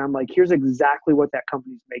numbers. And I'm like, here's exactly what that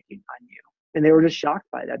company's making on you. And they were just shocked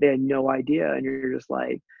by that. They had no idea. And you're just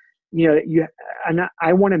like,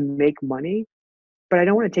 I want to make money, but I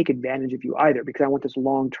don't want to take advantage of you either, because I want this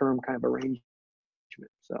long-term kind of arrangement.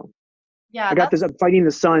 So yeah, I got this. I'm fighting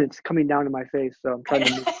the sun. It's coming down to my face. So I'm trying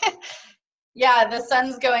to move. Yeah, the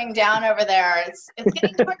sun's going down over there. It's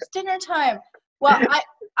getting towards dinner time. Well,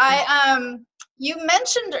 you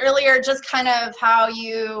mentioned earlier just kind of how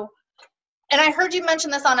you, and I heard you mention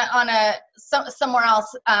this somewhere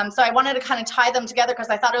else. So I wanted to kind of tie them together because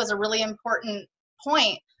I thought it was a really important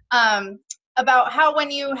point. About how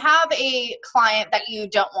when you have a client that you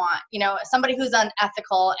don't want, somebody who's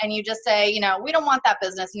unethical, and you just say, we don't want that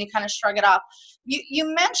business, and you kind of shrug it off.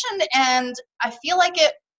 You mentioned, and I feel like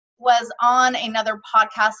it was on another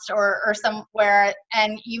podcast or somewhere,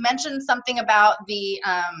 and you mentioned something about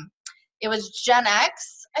it was Gen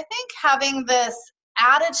X, I think, having this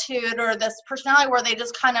attitude or this personality where they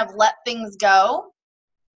just kind of let things go.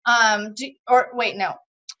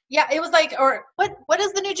 Yeah, it was like, or what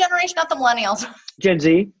is the new generation? Not the millennials. Gen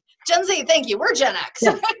Z. Gen Z, thank you. We're Gen X.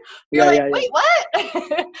 Yeah. Wait,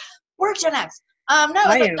 what? We're Gen X. No, it's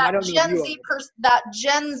like that Gen Z that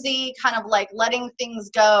Gen Z kind of like letting things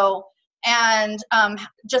go and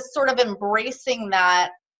just sort of embracing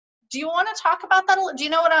that. Do you want to talk about that? Do you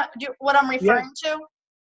know what I'm referring to?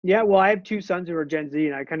 Yeah, well, I have two sons who are Gen Z,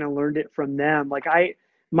 and I kind of learned it from them. Like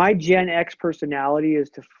my Gen X personality is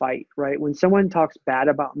to fight, right? When someone talks bad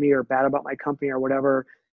about me or bad about my company or whatever,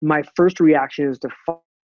 my first reaction is to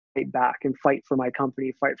fight back and fight for my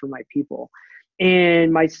company, fight for my people.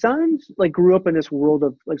 And my sons like grew up in this world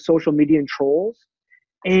of like social media and trolls.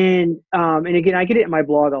 And again, I get it in my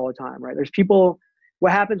blog all the time, right? There's people,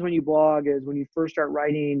 what happens when you blog is when you first start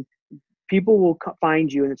writing, people will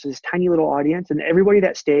find you and it's this tiny little audience, and everybody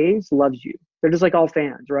that stays loves you. They're just like all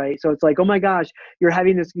fans, right? So it's like, oh my gosh, you have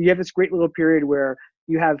this great little period where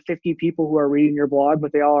you have 50 people who are reading your blog,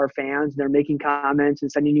 but they all are fans and they're making comments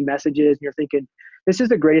and sending you messages. And you're thinking, this is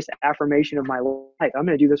the greatest affirmation of my life. I'm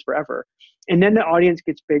going to do this forever. And then the audience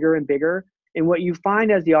gets bigger and bigger. And what you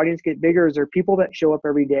find as the audience gets bigger is there are people that show up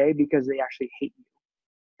every day because they actually hate you.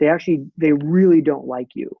 They really don't like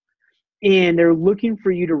you. And they're looking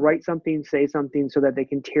for you to write something, say something so that they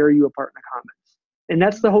can tear you apart in the comments. And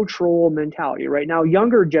that's the whole troll mentality right now.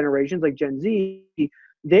 Younger generations like Gen Z,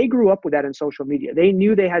 they grew up with that in social media. They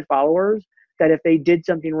knew they had followers that if they did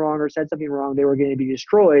something wrong or said something wrong, they were going to be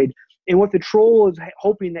destroyed. And what the troll is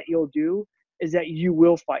hoping that you'll do is that you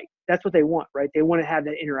will fight. That's what they want, right? They want to have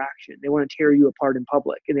that interaction. They want to tear you apart in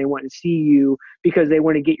public, and they want to see you because they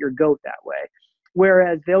want to get your goat that way.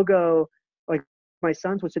 Whereas they'll go, like, my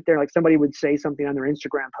sons would sit there, like somebody would say something on their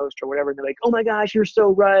Instagram post or whatever, and they're like, oh my gosh, you're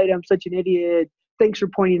so right. I'm such an idiot. Thanks for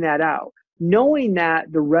pointing that out. Knowing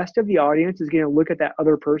that the rest of the audience is going to look at that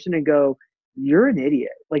other person and go, you're an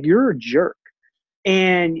idiot. Like, you're a jerk.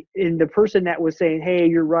 And the person that was saying, hey,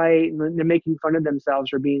 you're right, and they're making fun of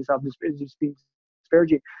themselves or being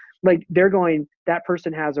disparaging, like they're going, that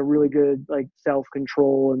person has a really good like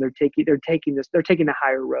self-control, and they're taking the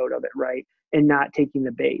higher road of it, right? And not taking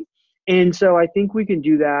the bait. And so I think we can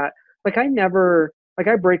do that. Like I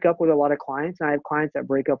break up with a lot of clients, and I have clients that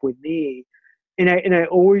break up with me. And I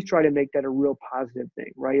always try to make that a real positive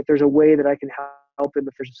thing, right? If there's a way that I can help them,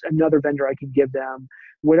 if there's another vendor I can give them,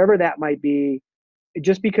 whatever that might be,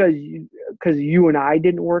 just because you and I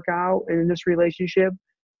didn't work out in this relationship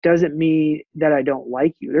doesn't mean that I don't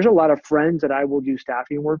like you. There's a lot of friends that I will do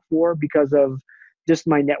staffing work for because of just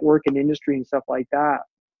my network and industry and stuff like that.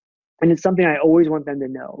 And it's something I always want them to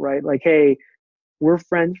know, right? Like, hey, we're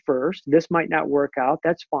friends first. This might not work out.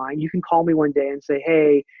 That's fine. You can call me one day and say,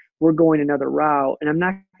 hey, we're going another route. And I'm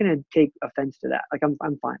not going to take offense to that. Like, I'm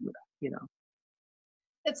fine with that, you know?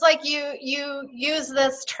 It's like you use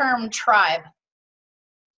this term tribe,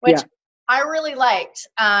 which Yeah. I really liked.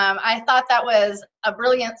 I thought that was a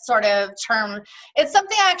brilliant sort of term. It's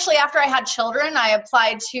something actually, after I had children, I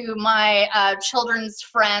applied to my children's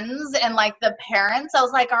friends and like the parents. I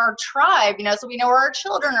was like, our tribe, you know, so we know where our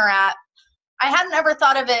children are at. I hadn't ever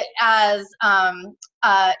thought of it as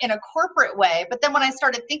in a corporate way, but then when I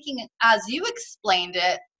started thinking as you explained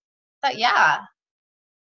it, I thought, yeah.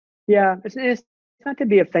 Yeah. It's not to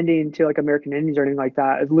be offending to like American Indians or anything like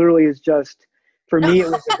that. It literally is just, for me, it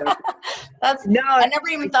was That's, no, I never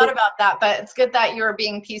even thought about that, but it's good that you were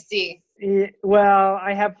being PC. well,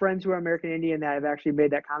 I have friends who are American Indian that have actually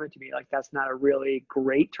made that comment to me. Like, that's not a really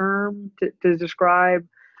great term to describe.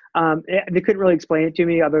 They couldn't really explain it to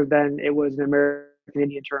me other than it was an American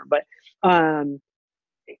Indian term. But, and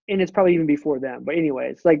it's probably even before them. But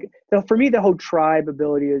anyways, like for me, the whole tribe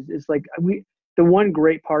ability is like the one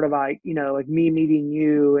great part of like me meeting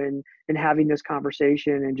you and having this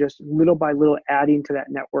conversation and just little by little adding to that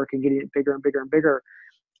network and getting it bigger and bigger and bigger.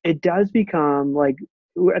 It does become like,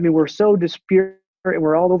 I mean, we're so disparate and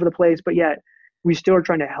we're all over the place, but yet we still are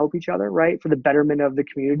trying to help each other, right, for the betterment of the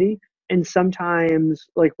community. And sometimes,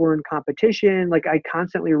 like, we're in competition. Like, I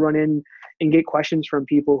constantly run in and get questions from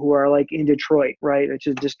people who are like in Detroit, right, which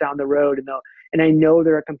is just down the road, and I know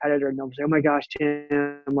they're a competitor, and they'll say, "Oh my gosh,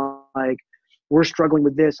 Tim, like, we're struggling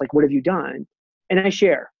with this. Like, what have you done?" And I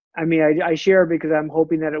share. I mean, I share because I'm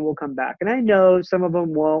hoping that it will come back. And I know some of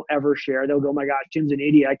them won't ever share. They'll go, "Oh my gosh, Jim's an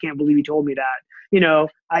idiot. I can't believe he told me that. You know,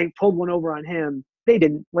 I pulled one over on him." They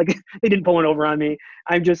didn't. Like, they didn't pull one over on me.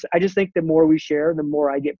 I just think the more we share, the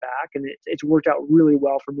more I get back. And it's worked out really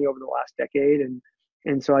well for me over the last decade.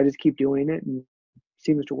 And so I just keep doing it, and it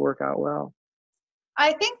seems to work out well.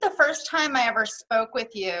 I think the first time I ever spoke with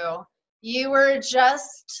you, you were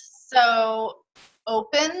just so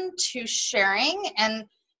open to sharing and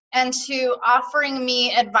to offering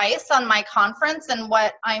me advice on my conference and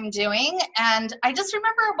what I'm doing. And I just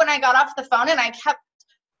remember when I got off the phone and I kept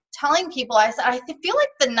telling people, I said, I feel like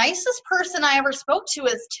the nicest person I ever spoke to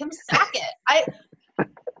is Tim Sackett.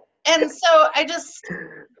 And so I just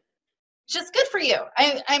good for you.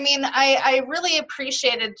 I mean, I really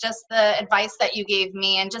appreciated just the advice that you gave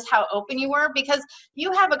me and just how open you were, because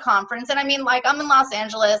you have a conference, and I mean, like, I'm in Los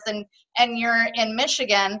Angeles and you're in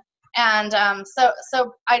Michigan, and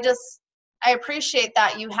so I appreciate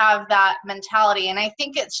that you have that mentality, and I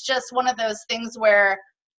think it's just one of those things where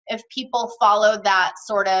if people followed that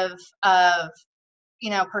sort of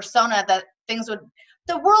persona, that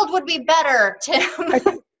the world would be better,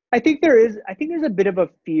 Tim. I think there's a bit of a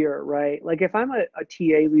fear, right? Like, if I'm a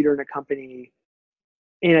TA leader in a company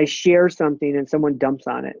and I share something and someone dumps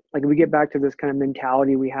on it, like, we get back to this kind of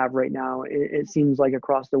mentality we have right now, it seems like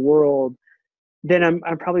across the world, then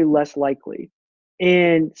I'm probably less likely.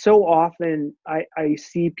 And so often I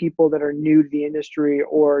see people that are new to the industry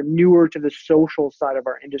or newer to the social side of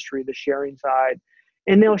our industry, the sharing side,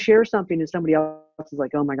 and they'll share something and somebody else is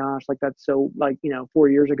like, "Oh my gosh, like, that's so, like, 4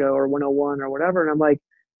 years ago or 101 or whatever." And I'm like,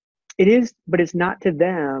 it is, but it's not to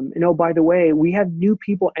them. And oh, by the way, we have new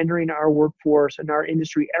people entering our workforce and our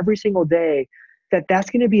industry every single day that's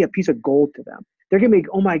going to be a piece of gold to them. They're going to be,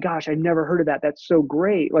 "Oh my gosh, I've never heard of that. That's so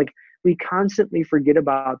great." Like, we constantly forget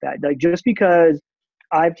about that. Like, just because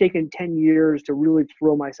I've taken 10 years to really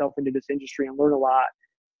throw myself into this industry and learn a lot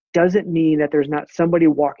doesn't mean that there's not somebody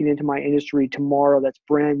walking into my industry tomorrow that's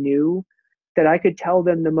brand new that I could tell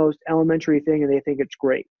them the most elementary thing and they think it's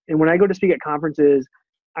great. And when I go to speak at conferences,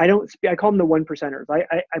 I call them the one percenters.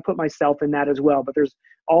 I put myself in that as well, but there's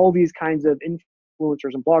all these kinds of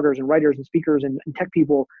influencers and bloggers and writers and speakers and tech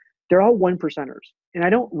people. They're all one percenters. And I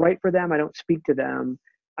don't write for them. I don't speak to them.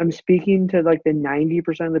 I'm speaking to like the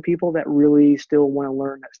 90% of the people that really still want to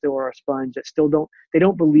learn, that still are a sponge, that still they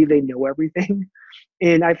don't believe they know everything.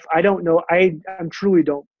 And I don't know, I'm truly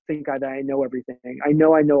don't think that I know everything. I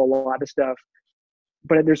know a lot of stuff,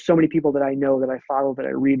 but there's so many people that I know, that I follow, that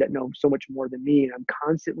I read, that know so much more than me. And I'm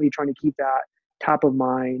constantly trying to keep that top of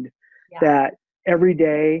mind, that every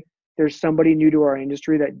day there's somebody new to our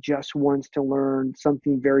industry that just wants to learn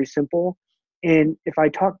something very simple. And if I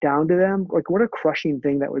talk down to them, like, what a crushing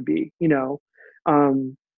thing that would be,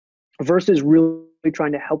 versus really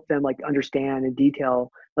trying to help them, like, understand in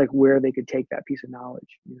detail, like, where they could take that piece of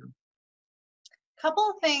knowledge. Couple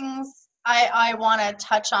of things I want to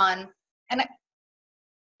touch on. And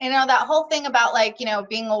that whole thing about like,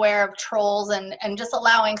 being aware of trolls and just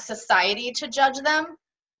allowing society to judge them,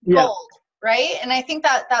 Yeah. gold, right? And I think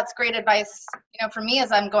that that's great advice, for me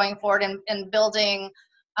as I'm going forward and building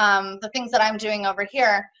the things that I'm doing over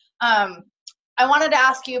here. I wanted to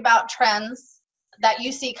ask you about trends that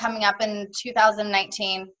you see coming up in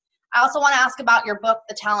 2019. I also want to ask about your book,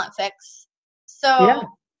 The Talent Fix. So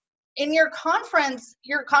in your conference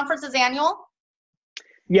is annual?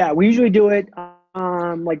 Yeah, we usually do it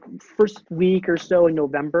like first week or so in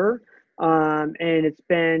November. And it's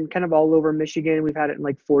been kind of all over Michigan. We've had it in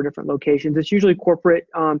like 4 different locations. It's usually corporate.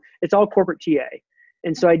 It's all corporate TA.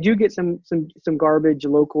 And so I do get some garbage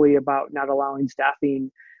locally about not allowing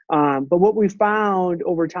staffing. But what we found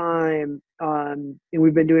over time, and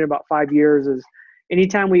we've been doing it about 5 years, is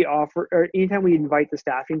anytime we invite the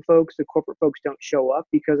staffing folks, the corporate folks don't show up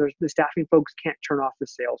because the staffing folks can't turn off the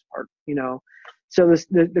sales part, So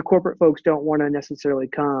the corporate folks don't want to necessarily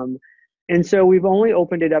come. And so we've only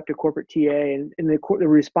opened it up to corporate TA, and the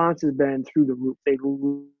response has been through the roof. They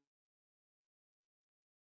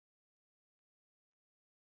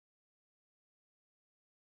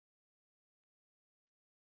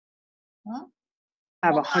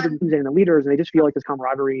have 100 teams and the leaders, and they just feel like this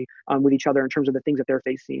camaraderie with each other in terms of the things that they're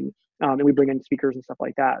facing. And we bring in speakers and stuff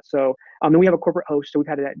like that. So, and we have a corporate host. So we've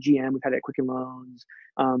had it at GM, we've had it at Quicken Loans,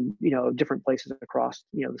 different places across,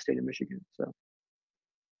 the state of Michigan. So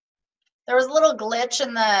there was a little glitch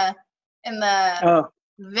in the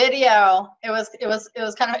video. It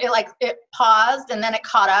was kind of it paused and then it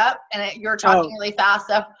caught up and you're talking really fast.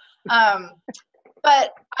 So,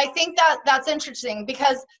 but I think that's interesting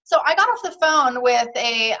because I got off the phone with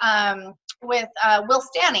Will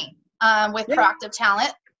Stanny with Proactive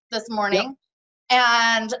Talent this morning. Yep.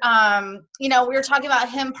 And, we were talking about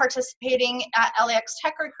him participating at LAX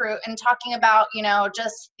Tech Recruit and talking about,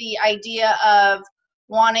 just the idea of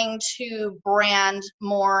wanting to brand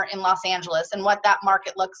more in Los Angeles and what that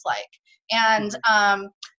market looks like. And,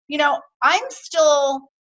 I'm still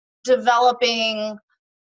developing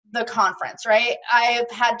the conference, right?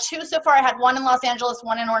 I've had 2 so far. I had 1 in Los Angeles,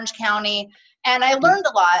 1 in Orange County. And I learned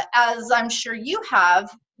a lot, as I'm sure you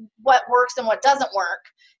have, what works and what doesn't work.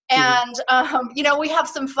 And, we have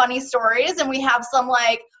some funny stories and we have some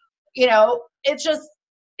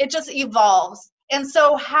it just evolves. And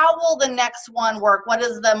so how will the next one work? What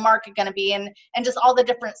is the market going to be? And just all the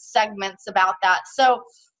different segments about that. So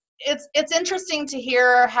it's interesting to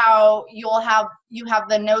hear how you have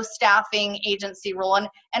the no staffing agency rule.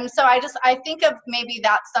 And so I think of maybe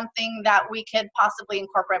that's something that we could possibly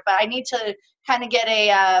incorporate, but I need to kind of get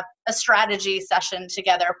a strategy session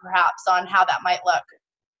together perhaps on how that might look.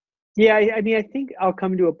 Yeah, I think I'll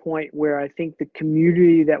come to a point where I think the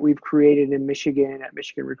community that we've created in Michigan at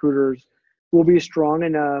Michigan Recruiters will be strong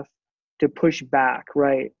enough to push back,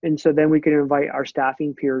 right? And so then we can invite our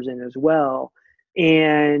staffing peers in as well.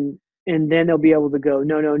 And then they'll be able to go,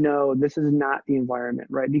 no, this is not the environment,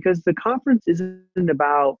 right? Because the conference isn't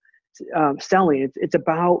about selling. It's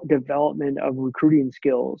about development of recruiting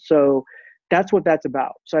skills. So that's what that's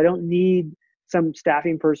about. So I don't need some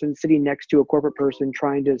staffing person sitting next to a corporate person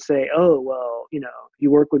trying to say, oh, well,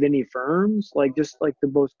 you work with any firms, just like the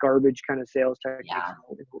most garbage kind of sales techniques. Yeah.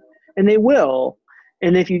 And they will.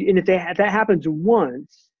 And if that happens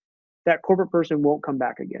once, that corporate person won't come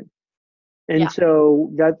back again. And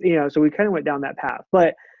so that, so we kind of went down that path.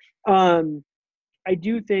 But I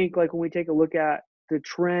do think when we take a look at the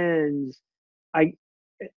trends, I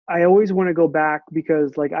always want to go back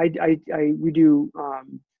because we do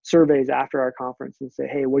surveys after our conference and say,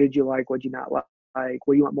 hey, what did you like? What did you not like?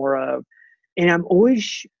 What do you want more of? And I'm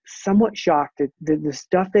always somewhat shocked that the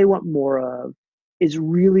stuff they want more of is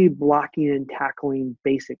really blocking and tackling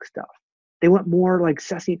basic stuff. They want more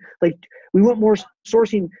sussing, we want more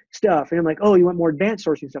sourcing stuff. And I'm like, oh, you want more advanced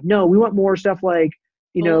sourcing stuff? No, we want more stuff like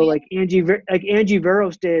Angie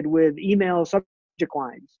Veros did with email subject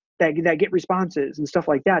lines that get responses and stuff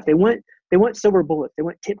like that. They want silver bullets. They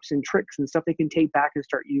want tips and tricks and stuff they can take back and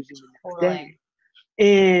start using the next day.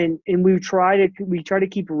 And we try to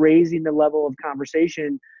keep raising the level of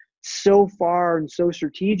conversation so far and so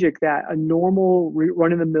strategic that a normal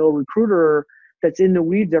run-of-the-mill recruiter that's in the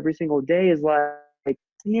weeds every single day is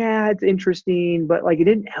yeah, it's interesting, but it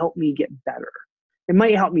didn't help me get better. It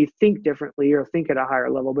might help me think differently or think at a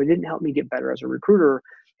higher level, but it didn't help me get better as a recruiter.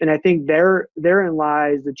 And I think therein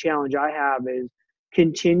lies the challenge I have is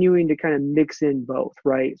continuing to kind of mix in both,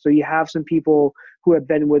 right? So you have some people who have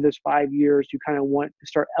been with us 5 years who kind of want to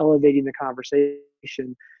start elevating the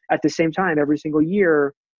conversation. At the same time, every single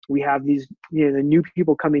year we have these, the new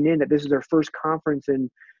people coming in that this is their first conference in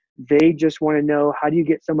They just want to know, how do you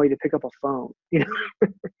get somebody to pick up a phone?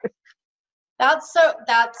 That's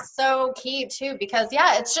so key too, because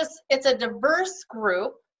yeah, it's a diverse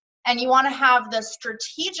group, and you want to have the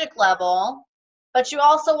strategic level, but you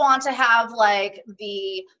also want to have like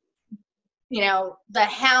the, the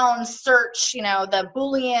hound search, the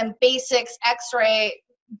Boolean basics, X-ray.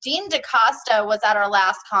 Dean DaCosta was at our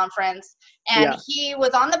last conference, and Yeah. he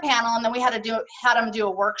was on the panel, and then we had him do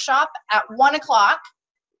a workshop at 1:00,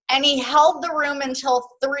 and he held the room until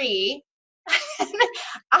 3.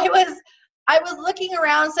 I was looking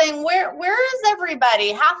around saying, where is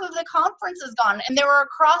everybody? Half of the conference is gone. And they were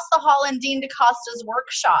across the hall in Dean DaCosta's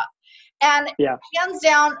workshop. And Yeah. hands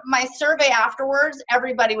down, my survey afterwards,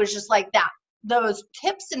 everybody was just like that. Those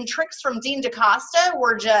tips and tricks from Dean DaCosta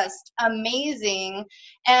were just amazing.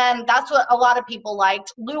 And that's what a lot of people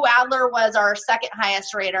liked. Lou Adler was our second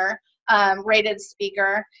highest rated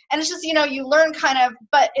speaker. And it's just, you learn kind of,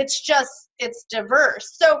 but it's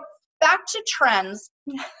diverse. So back to trends.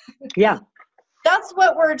 Yeah. That's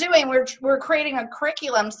what we're doing. We're creating a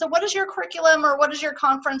curriculum. So what is your curriculum, or what is your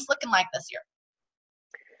conference looking like this year?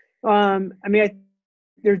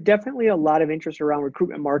 There's definitely a lot of interest around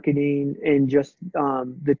recruitment marketing and just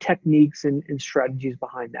the techniques and strategies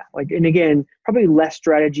behind that. And again, probably less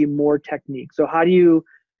strategy, more technique. So how do you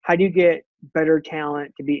get better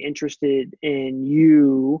talent to be interested in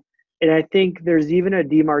you? And I think there's even a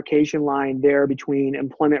demarcation line there between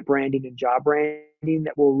employment branding and job branding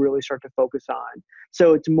that we'll really start to focus on.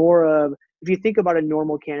 So it's more of, if you think about a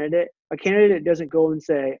normal candidate, a candidate doesn't go and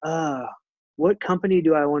say, what company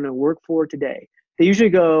do I want to work for today? They usually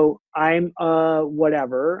go, I'm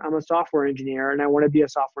whatever, I'm a software engineer and I want to be a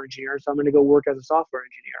software engineer, so I'm going to go work as a software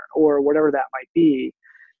engineer, or whatever that might be.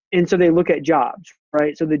 And so they look at jobs,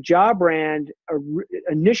 right? So the job brand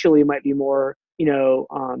initially might be more,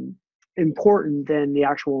 important than the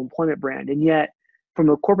actual employment brand. And yet, from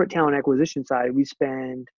a corporate talent acquisition side, we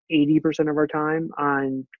spend 80% of our time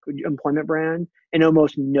on employment brand and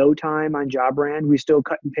almost no time on job brand. We still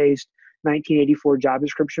cut and paste 1984 job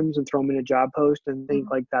descriptions and throw them in a job post and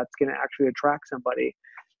think like that's going to actually attract somebody.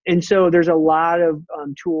 And so there's a lot of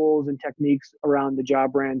tools and techniques around the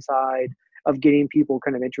job brand side of getting people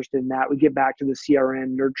kind of interested in that. We get back to the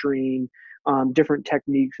CRM, nurturing, different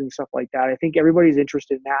techniques and stuff like that. I think everybody's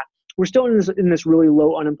interested in that. We're still in this really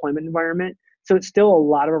low unemployment environment. So it's still a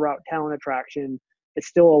lot about talent attraction. It's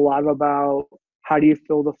still a lot about how do you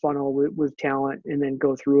fill the funnel with talent and then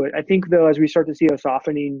go through it. I think, though, as we start to see a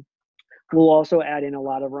softening, we'll also add in a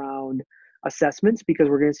lot around assessments, because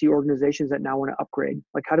we're going to see organizations that now want to upgrade.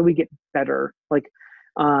 Like, how do we get better?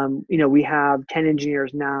 We have 10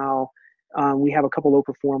 engineers now. We have a couple low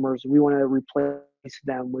performers. We want to replace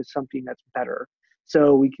them with something that's better.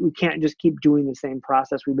 So we can't just keep doing the same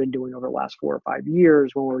process we've been doing over the last 4 or 5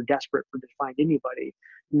 years when we're desperate to find anybody.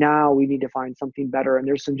 Now we need to find something better. And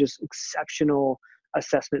there's some just exceptional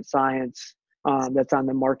assessment science that's on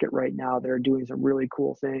the market right now that are doing some really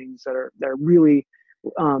cool things that are really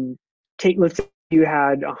let's say you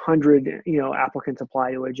had 100 applicants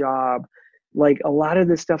apply to a job. Like, a lot of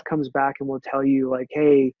this stuff comes back and will tell you, like,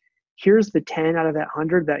 hey, here's the 10 out of that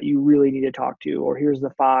 100 that you really need to talk to, or here's the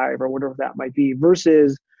 5, or whatever that might be,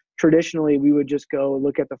 versus traditionally we would just go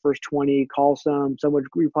look at the first 20, call some, someone would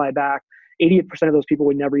reply back. 80% of those people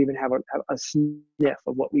would never even have a sniff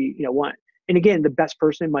of what we want. And again, the best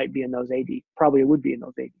person might be in those 80, probably would be in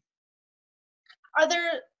those 80. Are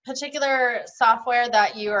there particular software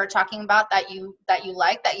that you are talking about that you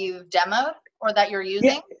like, that you've demoed, or that you're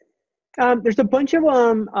using? Yeah. There's a bunch of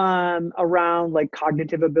them around like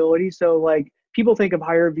cognitive ability. So like, people think of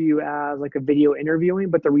HireVue as like a video interviewing,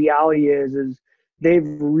 but the reality is they've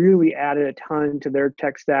really added a ton to their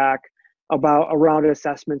tech stack around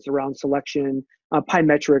assessments, around selection.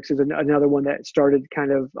 Pymetrics is another one that started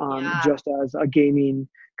kind of just as a gaming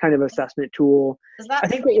kind of assessment tool. Is that I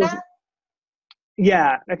think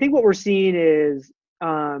what we're seeing is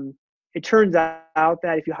it turns out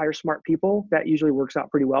that if you hire smart people, that usually works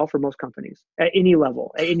out pretty well for most companies at any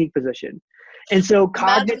level, at any position. And so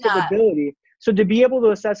cognitive ability, so to be able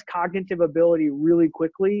to assess cognitive ability really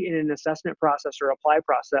quickly in an assessment process or apply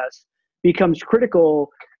process becomes critical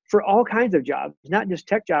for all kinds of jobs, not just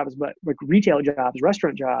tech jobs, but like retail jobs,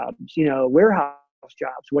 restaurant jobs, warehouse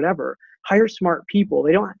jobs, whatever. Hire smart people.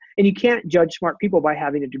 And you can't judge smart people by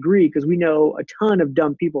having a degree, because we know a ton of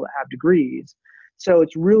dumb people that have degrees. So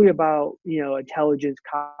it's really about, intelligence,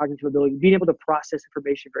 cognitive ability, being able to process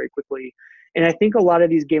information very quickly. And I think a lot of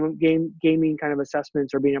these gaming kind of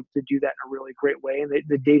assessments are being able to do that in a really great way. And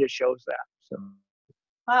the data shows that. So.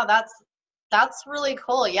 Wow, that's really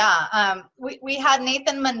cool. Yeah. We had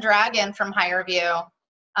Nathan Mondragon from HireVue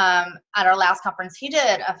at our last conference. He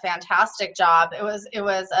did a fantastic job. It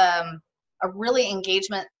was a really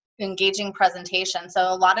engaging presentation. So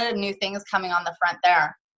a lot of new things coming on the front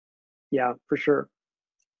there. Yeah, for sure.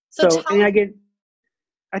 So and again,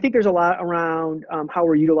 I think there's a lot around how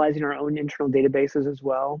we're utilizing our own internal databases as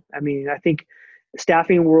well. I mean, I think the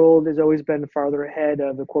staffing world has always been farther ahead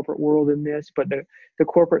of the corporate world in this, but the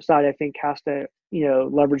corporate side, I think, has to,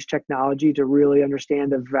 leverage technology to really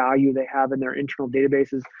understand the value they have in their internal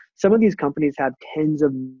databases. Some of these companies have tens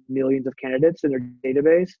of millions of candidates in their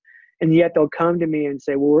database, and yet they'll come to me and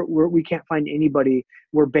say, well, we can't find anybody.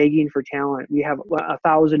 We're begging for talent. We have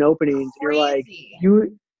 1,000 openings. Crazy. You're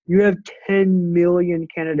like, you have 10 million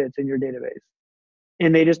candidates in your database,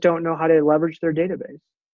 and they just don't know how to leverage their database.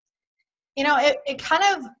 It kind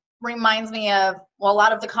of reminds me of, a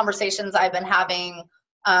lot of the conversations I've been having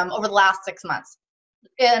over the last 6 months.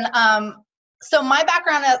 And so my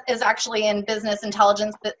background is actually in business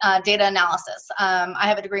intelligence, data analysis. I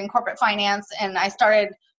have a degree in corporate finance, and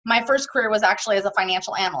my first career was actually as a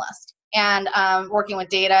financial analyst and working with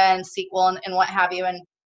data and SQL and what have you.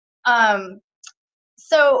 And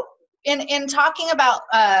so in talking about,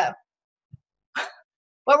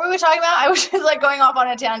 what were we talking about? I was just like going off on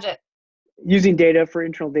a tangent. Using data for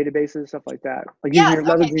internal databases, stuff like that. Like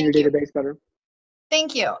leveraging your database better.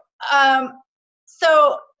 Thank you.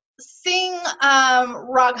 So Singh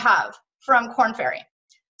Raghav from Korn Ferry.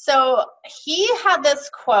 So he had this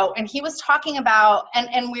quote, and he was talking about,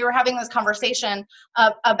 and we were having this conversation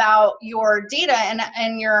about your data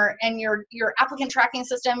and your applicant tracking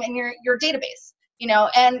system and your database.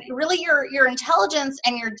 And really your intelligence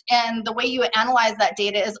and the way you analyze that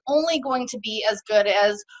data is only going to be as good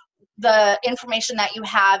as the information that you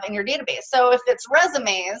have in your database. So if it's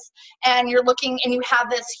resumes and you're looking and you have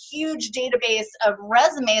this huge database of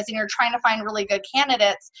resumes and you're trying to find really good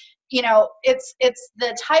candidates, it's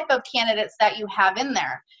the type of candidates that you have in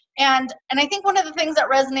there. And I think one of the things that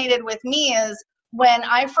resonated with me is when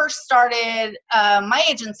I first started my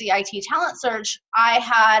agency, IT Talent Search, I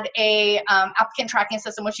had a applicant tracking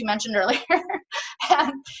system, which you mentioned earlier,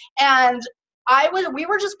 and we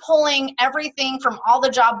were just pulling everything from all the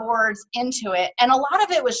job boards into it, and a lot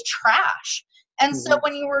of it was trash. And so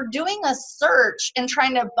when you were doing a search and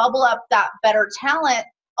trying to bubble up that better talent,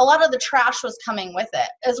 a lot of the trash was coming with it,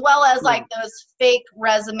 as well as like those fake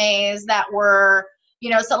resumes that were,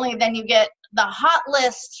 suddenly then you get the hot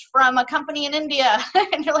list from a company in India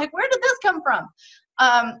and you're like, where did this come from?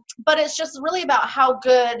 But it's just really about how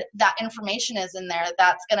good that information is in there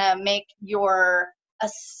that's going to make your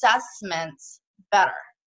assessments better,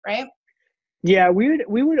 right? Yeah, we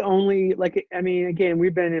would only, again,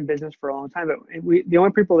 we've been in business for a long time, but the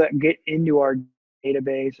only people that get into our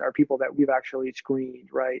database are people that we've actually screened,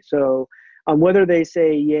 right? So whether they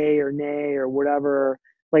say yay or nay or whatever,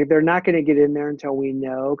 like they're not going to get in there until we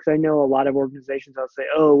know, because I know a lot of organizations will say,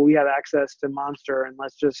 oh, we have access to Monster and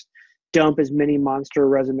let's just dump as many Monster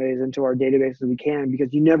resumes into our database as we can,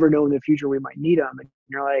 because you never know in the future we might need them. And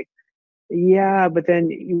you're like, yeah, but then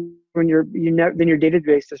then your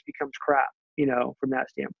database just becomes crap, from that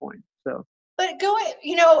standpoint. So. But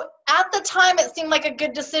at the time it seemed like a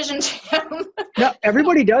good decision, Tim. No,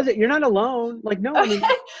 everybody does it. You're not alone. Like, no, okay.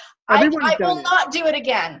 I will not do it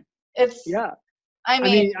again.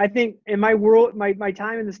 I think in my world, my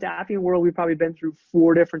time in the staffing world, we've probably been through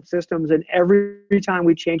 4 different systems, and every time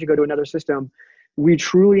we change and go to another system, we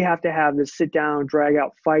truly have to have this sit down, drag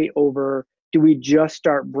out fight over, do we just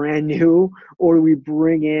start brand new, or do we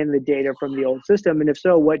bring in the data from the old system? And if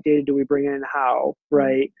so, what data do we bring in and how,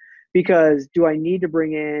 right? Because do I need to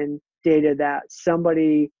bring in data that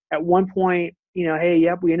somebody at one point, hey,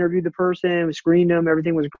 yep, we interviewed the person, we screened them,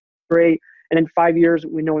 everything was great, and in 5 years,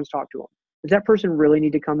 no one's talked to them. Does that person really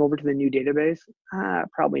need to come over to the new database?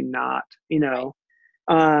 Probably not,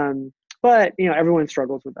 but everyone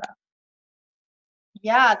struggles with that.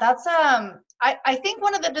 Yeah, that's I think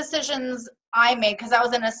one of the decisions I made, because I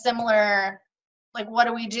was in a similar, like, what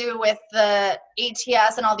do we do with the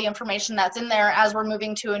ATS and all the information that's in there as we're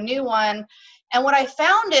moving to a new one? And what I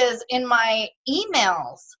found is in my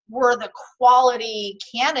emails were the quality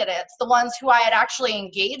candidates, the ones who I had actually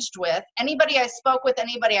engaged with. Anybody I spoke with,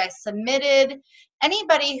 anybody I submitted,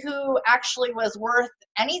 anybody who actually was worth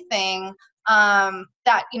anything,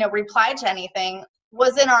 that, replied to anything,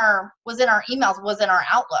 was in our emails, was in our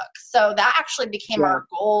Outlook. So that actually became our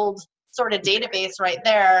gold sort of database right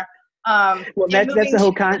there. Well, that's the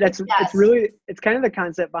whole it's kind of the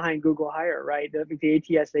concept behind Google Hire, right?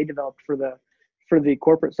 The ATS they developed for the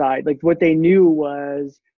corporate side. Like, what they knew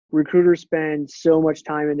was recruiters spend so much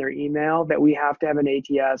time in their email that we have to have an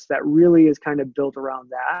ATS that really is kind of built around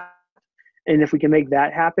that. And if we can make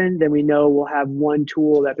that happen, then we know we'll have one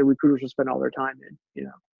tool that the recruiters will spend all their time in, you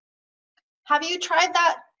know. Have you tried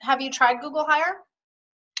that? Have you tried Google Hire?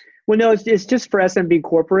 Well, no, it's just for SMB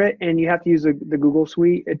corporate, and you have to use the Google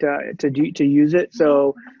Suite to use it.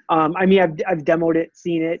 So, I mean, I've demoed it,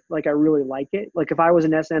 seen it, like I really like it. Like if I was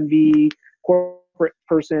an SMB corporate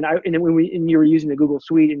person, and you were using the Google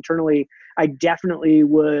Suite internally, I definitely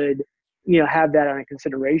would, you know, have that on a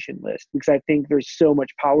consideration list, because I think there's so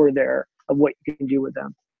much power there of what you can do with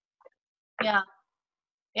them. Yeah,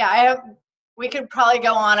 yeah. We could probably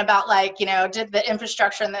go on about, like, you know, did the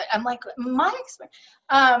infrastructure, and I'm like, my experience.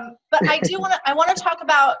 But I want to talk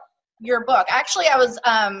about your book. Actually,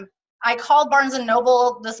 I called Barnes and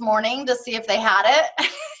Noble this morning to see if they had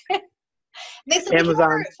it. They said, we can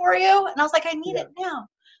order it for you, and I was like, I need it now.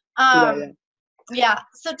 Yeah.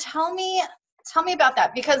 So tell me about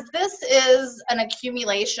that, because this is an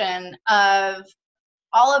accumulation of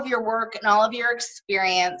all of your work and all of your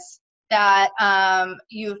experience that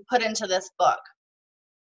you've put into this book.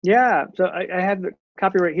 Yeah. So I have the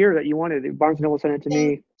copy right here that you wanted. Barnes & Noble sent it to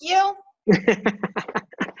me. Thank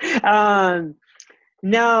you.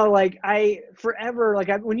 No, like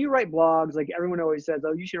when you write blogs, like everyone always says,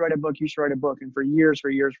 oh, you should write a book, And for years.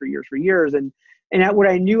 And what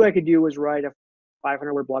I knew I could do was write a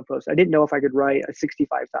 500-word blog post. I didn't know if I could write a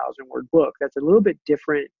 65,000-word book. That's a little bit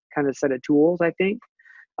different kind of set of tools, I think.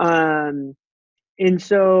 And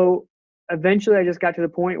so eventually I just got to the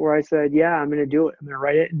point where I said, yeah, I'm going to do it. I'm going to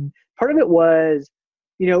write it. And part of it was,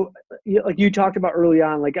 you know, like you talked about early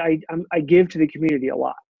on, like I give to the community a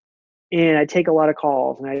lot, and I take a lot of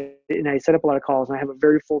calls, and I set up a lot of calls, and I have a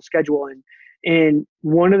very full schedule. And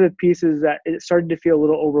one of the pieces that it started to feel a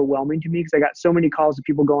little overwhelming to me, because I got so many calls of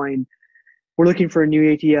people going, we're looking for a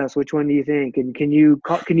new ATS. Which one do you think? And can you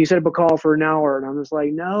set up a call for an hour? And I'm just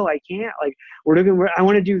like, no, I can't. Like, I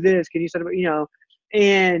want to do this. Can you set up, you know?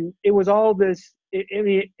 And it was all this. I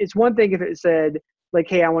mean, it's one thing if it said like,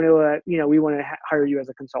 hey, I want to, we want to hire you as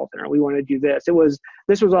a consultant, or we want to do this.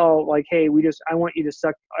 This was all like, hey, I want you to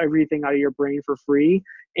suck everything out of your brain for free.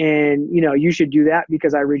 And, you know, you should do that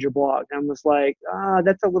because I read your blog. And I'm just like,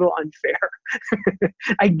 that's a little unfair.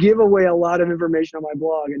 I give away a lot of information on my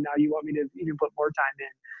blog, and now you want me to even put more time in.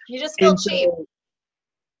 You just feel cheap.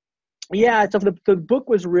 Yeah. So the book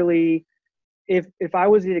was really, if I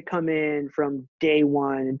was to come in from day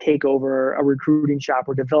one and take over a recruiting shop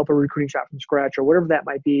or develop a recruiting shop from scratch or whatever that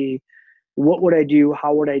might be, what would I do?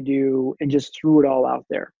 How would I do? And just threw it all out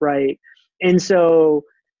there. Right. And so,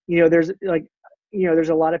 there's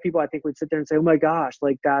a lot of people I think would sit there and say, oh my gosh,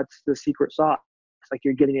 like that's the secret sauce. It's like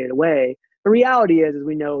you're giving it away. The reality is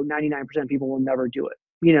we know 99% of people will never do it,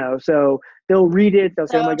 so they'll read it. They'll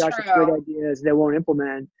say, oh my gosh, it's great ideas. They won't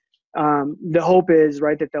implement. The hope is,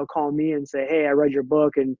 right, that they'll call me and say, hey, I read your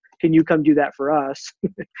book and can you come do that for us?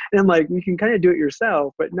 And I'm like, you can kind of do it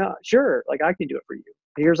yourself, but no, sure. Like I can do it for you.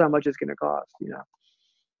 Here's how much it's going to cost,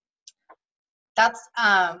 That's,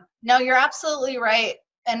 no, you're absolutely right.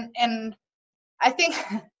 And I think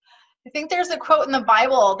there's a quote in the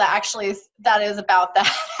Bible that is about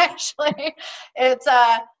that. Actually, it's,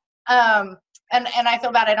 and I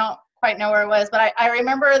feel bad. I don't quite know where it was, but I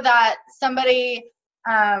remember that somebody,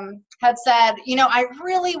 had said, I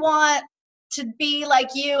really want to be like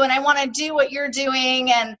you and I want to do what you're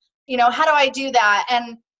doing. And, how do I do that?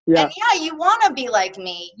 And yeah, you want to be like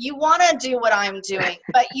me. You want to do what I'm doing,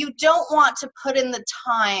 but you don't want to put in the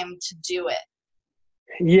time to do it.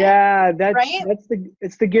 Yeah, right?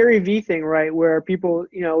 It's the Gary Vee thing, right? Where people,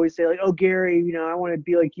 always say like, oh, Gary, I want to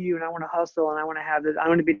be like you and I want to hustle and I want to have this, I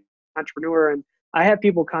want to be an entrepreneur. And I have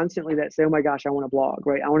people constantly that say, oh my gosh, I want to blog,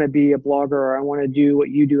 right? I want to be a blogger, or I want to do what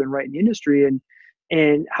you do and write in the industry.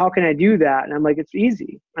 And how can I do that? And I'm like, it's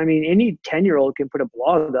easy. I mean, any 10-year-old can put a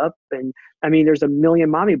blog up, and I mean, there's a million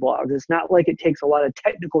mommy blogs. It's not like it takes a lot of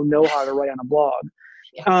technical know-how to write on a blog.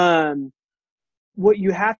 Yeah. What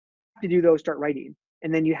you have to do though is start writing,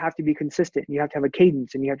 and then you have to be consistent. You have to have a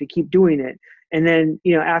cadence, and you have to keep doing it. And then,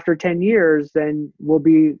 after 10 years, then you'll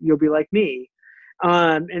be like me.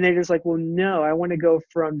 And they're just like, well, no, I want to go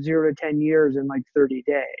from 0 to 10 years in like 30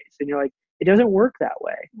 days. And you're like, it doesn't work that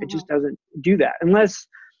way. Mm-hmm. It just doesn't do that unless,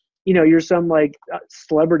 you're some like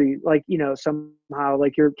celebrity, like, somehow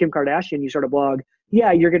like you're Kim Kardashian, you start a blog.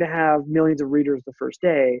 Yeah, you're going to have millions of readers the first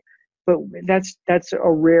day, but that's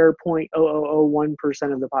a rare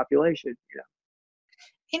 0.0001% of the population.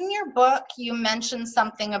 In your book, you mentioned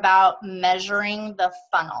something about measuring the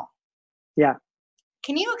funnel. Yeah.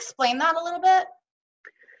 Can you explain that a little bit?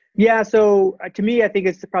 Yeah, so to me, I think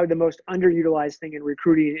it's probably the most underutilized thing in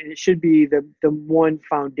recruiting, and it should be the one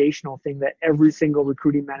foundational thing that every single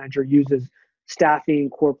recruiting manager uses staffing,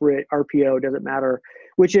 corporate, RPO, doesn't matter,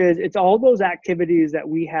 which is it's all those activities that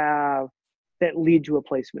we have that lead to a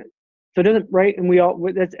placement. So it doesn't, right? And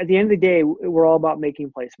that's at the end of the day, we're all about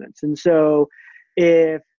making placements. And so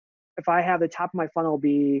if I have the top of my funnel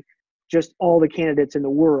be just all the candidates in the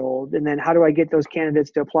world, and then how do I get those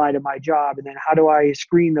candidates to apply to my job? And then how do I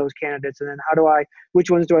screen those candidates? And then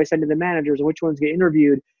which ones do I send to the managers and which ones get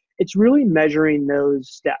interviewed? It's really measuring those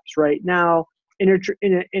steps right now. In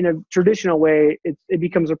a traditional way, it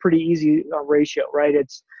becomes a pretty easy ratio, right?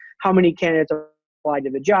 It's how many candidates applied to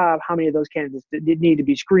the job, how many of those candidates need to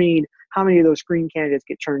be screened, how many of those screened candidates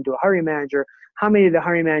get turned to a hiring manager, how many of the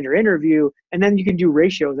hiring manager interview, and then you can do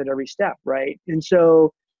ratios at every step, right? And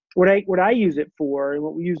so what I use it for, and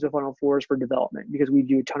what we use the funnel for, is for development, because we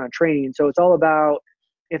do a ton of training. So it's all about,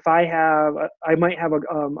 if I might have a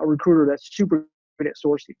recruiter that's super good at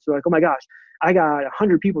sourcing. So like, oh my gosh, I got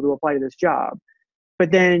 100 people to apply to this job.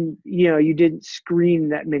 But then, you didn't screen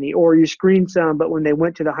that many, or you screened some, but when they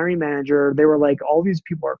went to the hiring manager, they were like, all these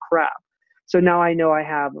people are crap. So now I know I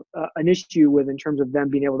have an issue in terms of them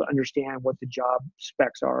being able to understand what the job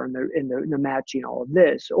specs are and the matching all of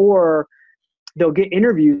this. Or they'll get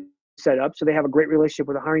interviews set up, so they have a great relationship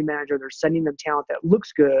with a hiring manager. They're sending them talent that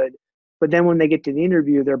looks good, but then when they get to the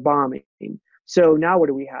interview, they're bombing. So now what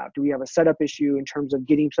do we have? Do we have a setup issue in terms of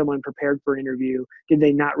getting someone prepared for an interview? Did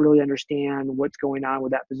they not really understand what's going on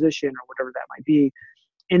with that position or whatever that might be?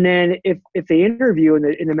 And then if they interview and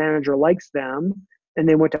the manager likes them and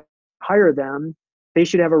they want to hire them, they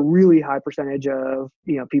should have a really high percentage of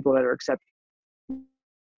people that are accepted.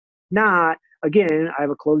 Not, again, I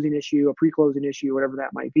have a closing issue, a pre-closing issue, whatever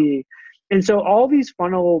that might be. And so all these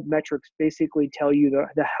funnel metrics basically tell you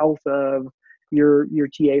the health of your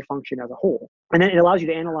TA function as a whole. And then it allows you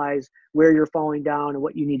to analyze where you're falling down and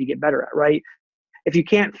what you need to get better at, right? If you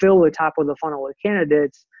can't fill the top of the funnel with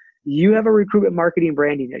candidates, you have a recruitment marketing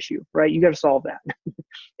branding issue, right? You got to solve that.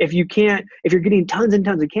 If you're getting tons and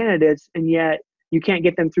tons of candidates and yet you can't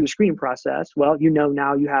get them through the screening process, well,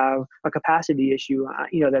 now you have a capacity issue,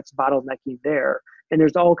 that's bottlenecking there. And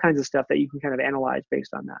there's all kinds of stuff that you can kind of analyze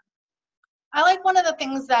based on that. I like one of the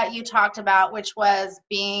things that you talked about, which was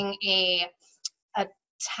being a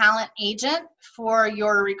talent agent for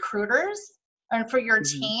your recruiters and for your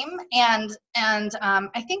team. And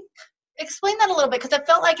I think, explain that a little bit, because it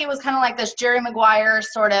felt like it was kind of like this Jerry Maguire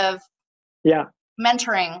sort of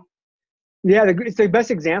mentoring. Yeah, it's the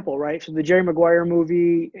best example, right? So the Jerry Maguire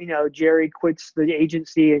movie, Jerry quits the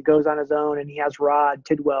agency and goes on his own, and he has Rod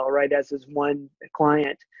Tidwell, right, as his one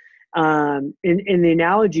client. And the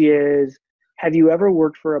analogy is, have you ever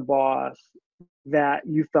worked for a boss that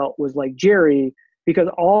you felt was like Jerry, because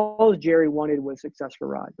all Jerry wanted was success for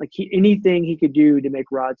Rod? Like anything he could do to make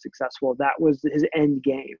Rod successful, that was his end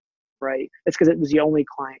game, right? That's because it was the only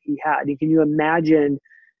client he had. And can you imagine,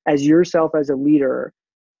 as yourself as a leader,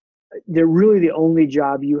 really the only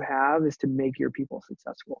job you have is to make your people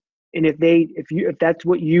successful. And if that's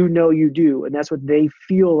what you do, and that's what they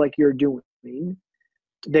feel like you're doing,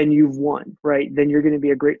 then you've won, right? Then you're going to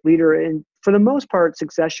be a great leader. And for the most part,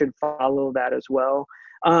 success should follow that as well.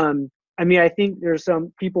 I think there's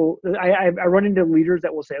some people, I run into leaders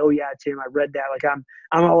that will say, oh yeah, Tim, I read that. Like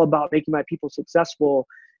I'm all about making my people successful.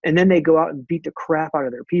 And then they go out and beat the crap out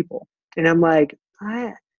of their people. And I'm like,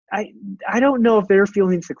 I don't know if they're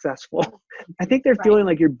feeling successful. I think they're feeling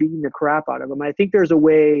like you're beating the crap out of them. I think there's a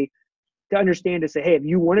way to understand, to say, hey, if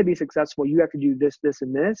you want to be successful, you have to do this, this,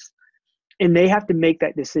 and this. And they have to make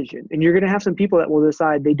that decision. And you're going to have some people that will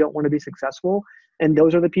decide they don't want to be successful. And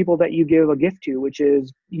those are the people that you give a gift to, which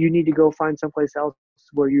is you need to go find someplace else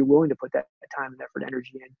where you're willing to put that time and effort and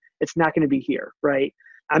energy in. It's not going to be here, right?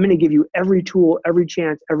 I'm going to give you every tool, every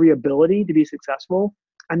chance, every ability to be successful.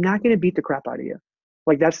 I'm not going to beat the crap out of you.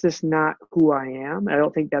 Like, that's just not who I am. I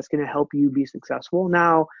don't think that's going to help you be successful.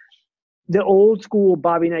 Now, the old school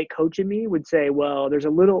Bobby Knight coach in me would say, well, that's a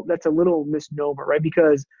little misnomer, right?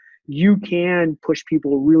 Because you can push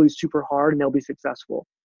people really super hard and they'll be successful.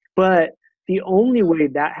 But the only way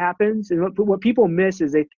that happens, and what people miss,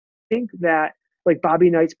 is they think that like Bobby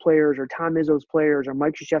Knight's players or Tom Izzo's players or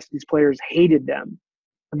Mike Krzyzewski's players hated them.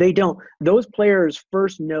 They don't. Those players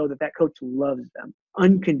first know that coach loves them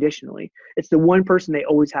unconditionally. It's the one person they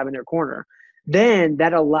always have in their corner. Then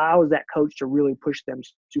that allows that coach to really push them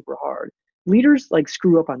super hard. Leaders like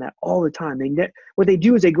screw up on that all the time. What they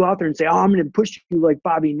do is they go out there and say, oh, I'm going to push you like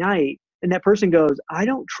Bobby Knight. And that person goes, I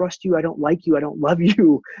don't trust you. I don't like you. I don't love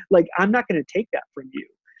you. Like, I'm not going to take that from you.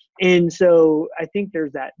 And so I think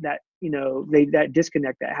there's that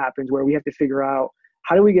disconnect that happens, where we have to figure out,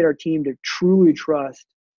 how do we get our team to truly trust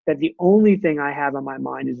that the only thing I have on my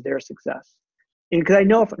mind is their success? And because I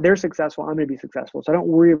know if they're successful, I'm going to be successful. So I don't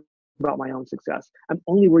worry about my own success. I'm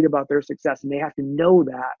only worried about their success. And they have to know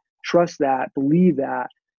that, trust that, believe that.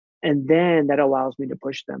 And then that allows me to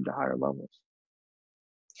push them to higher levels.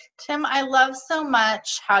 Tim, I love so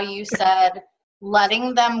much how you said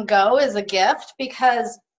letting them go is a gift,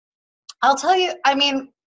 because I'll tell you, I mean,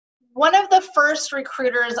 one of the first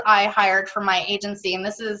recruiters I hired for my agency, and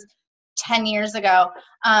this is 10 years ago,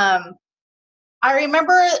 I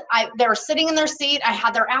remember they were sitting in their seat. I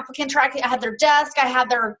had their applicant tracking. I had their desk.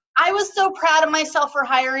 I was so proud of myself for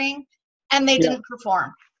hiring, and they didn't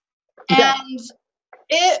perform. Yeah.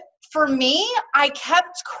 And for me, I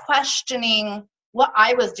kept questioning what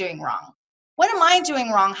I was doing wrong. What am I doing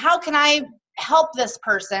wrong? How can I help this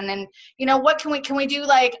person? And, what can we do?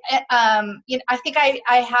 Like, I think I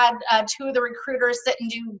had two of the recruiters sit and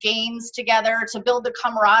do games together to build the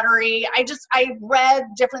camaraderie. I read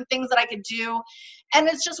different things that I could do. And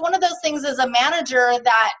it's just one of those things as a manager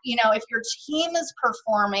that, if your team is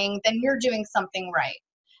performing, then you're doing something right.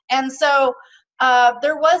 And so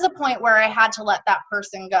there was a point where I had to let that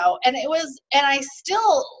person go. And I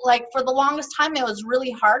still, like, for the longest time, it was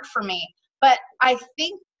really hard for me. But I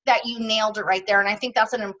think that you nailed it right there. And I think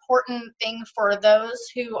that's an important thing for those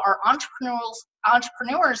who are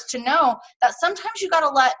entrepreneurs to know, that sometimes you got to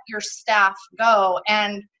let your staff go.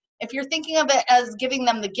 And if you're thinking of it as giving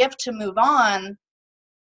them the gift to move on.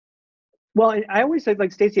 Well, I always say,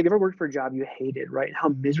 like, Stacey, have you ever worked for a job you hated, right? How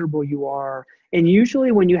miserable you are. And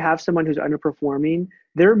usually when you have someone who's underperforming,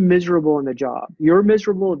 they're miserable in the job. You're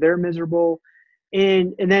miserable, they're miserable.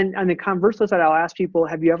 And then on the converse side, I'll ask people,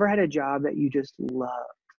 have you ever had a job that you just loved?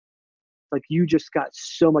 Like, you just got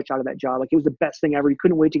so much out of that job. Like, it was the best thing ever. You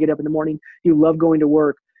couldn't wait to get up in the morning. You love going to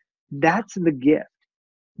work. That's the gift.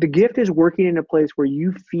 The gift is working in a place where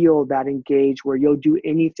you feel that engaged, where you'll do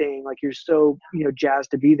anything. Like, you're so,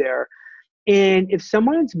 jazzed to be there. And if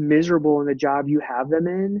someone's miserable in the job you have them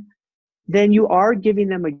in, then you are giving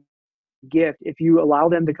them a gift if you allow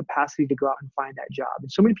them the capacity to go out and find that job. And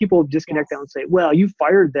so many people disconnect that and say, well, you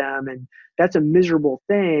fired them and that's a miserable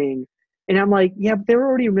thing. And I'm like, yeah, but they're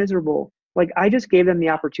already miserable. Like, I just gave them the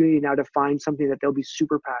opportunity now to find something that they'll be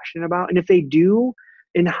super passionate about. And if they do,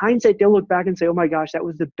 in hindsight, they'll look back and say, oh my gosh, that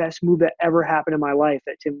was the best move that ever happened in my life,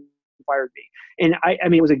 that Tim fired me. And I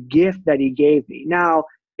mean, it was a gift that he gave me. Now,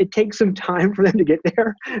 it takes some time for them to get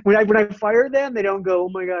there. When I fire them, they don't go, oh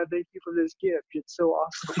my God, thank you for this gift, it's so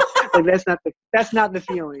awesome. Like, that's not the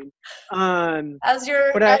feeling. As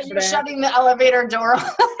you're shutting the elevator door.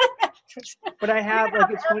 But I have,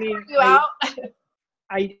 like, it's funny.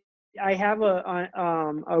 I have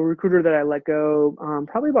a recruiter that I let go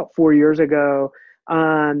probably about 4 years ago.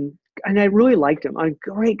 And I really liked him. A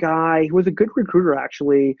great guy. He was a good recruiter,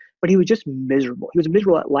 actually, but he was just miserable. He was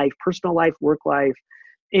miserable at life, personal life, work life.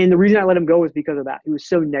 And the reason I let him go was because of that. He was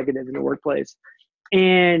so negative in the workplace.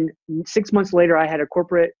 And 6 months later, I had a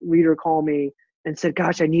corporate leader call me and said,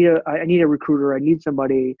 gosh, I need a recruiter. I need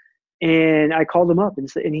somebody. And I called him up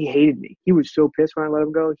and he hated me. He was so pissed when I let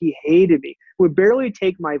him go. He hated me. Would barely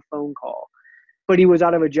take my phone call, but he was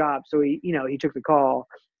out of a job. So he took the call.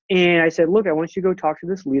 And I said, look, I want you to go talk to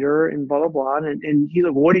this leader and blah, blah, blah. And he's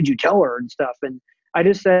like, well, what did you tell her and stuff? And I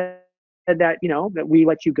just said that, that we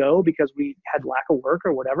let you go because we had lack of work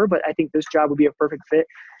or whatever, but I think this job would be a perfect fit.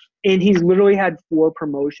 And he's literally had 4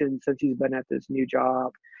 promotions since he's been at this new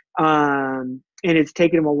job. And it's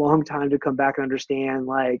taken him a long time to come back and understand,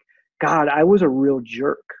 like, God, I was a real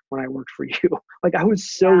jerk when I worked for you. Like, I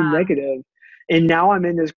was so negative. And now I'm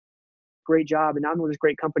in this great job and I'm in this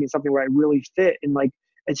great company, something where I really fit. And, like,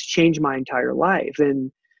 it's changed my entire life.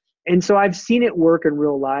 And so I've seen it work in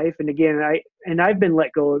real life. And again, I've been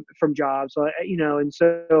let go from jobs. So, and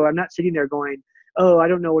so I'm not sitting there going, oh, I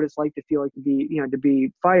don't know what it's like to feel like to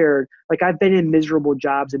be fired. Like, I've been in miserable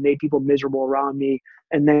jobs and made people miserable around me,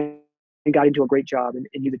 and then got into a great job and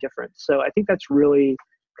knew the difference. So I think that's really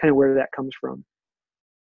kind of where that comes from.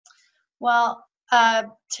 Well,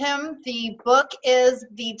 Tim, the book is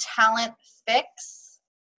The Talent Fix.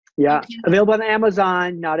 Yeah, available on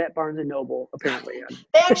Amazon, not at Barnes & Noble, apparently.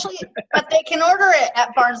 But they can order it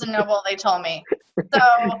at Barnes & Noble, they told me.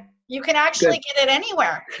 So you can actually get it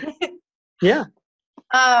anywhere. Yeah.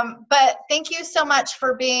 But thank you so much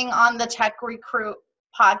for being on the Tech Recruit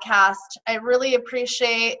podcast. I really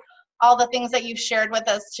appreciate all the things that you've shared with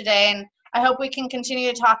us today, and I hope we can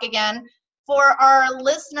continue to talk again. For our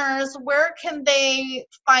listeners, where can they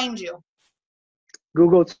find you?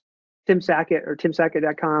 Google Tim Sackett or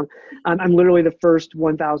timsackett.com. I'm literally the first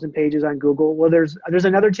 1,000 pages on Google. Well, there's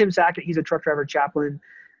another Tim Sackett. He's a truck driver chaplain.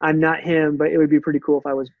 I'm not him, but it would be pretty cool if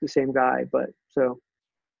I was the same guy. But so.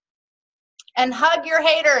 And hug your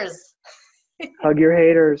haters. Hug your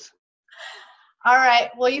haters. All right.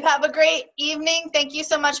 Well, you have a great evening. Thank you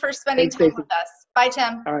so much for spending Thanks, time Stacy. with us. Bye,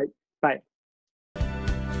 Tim. All right. Bye.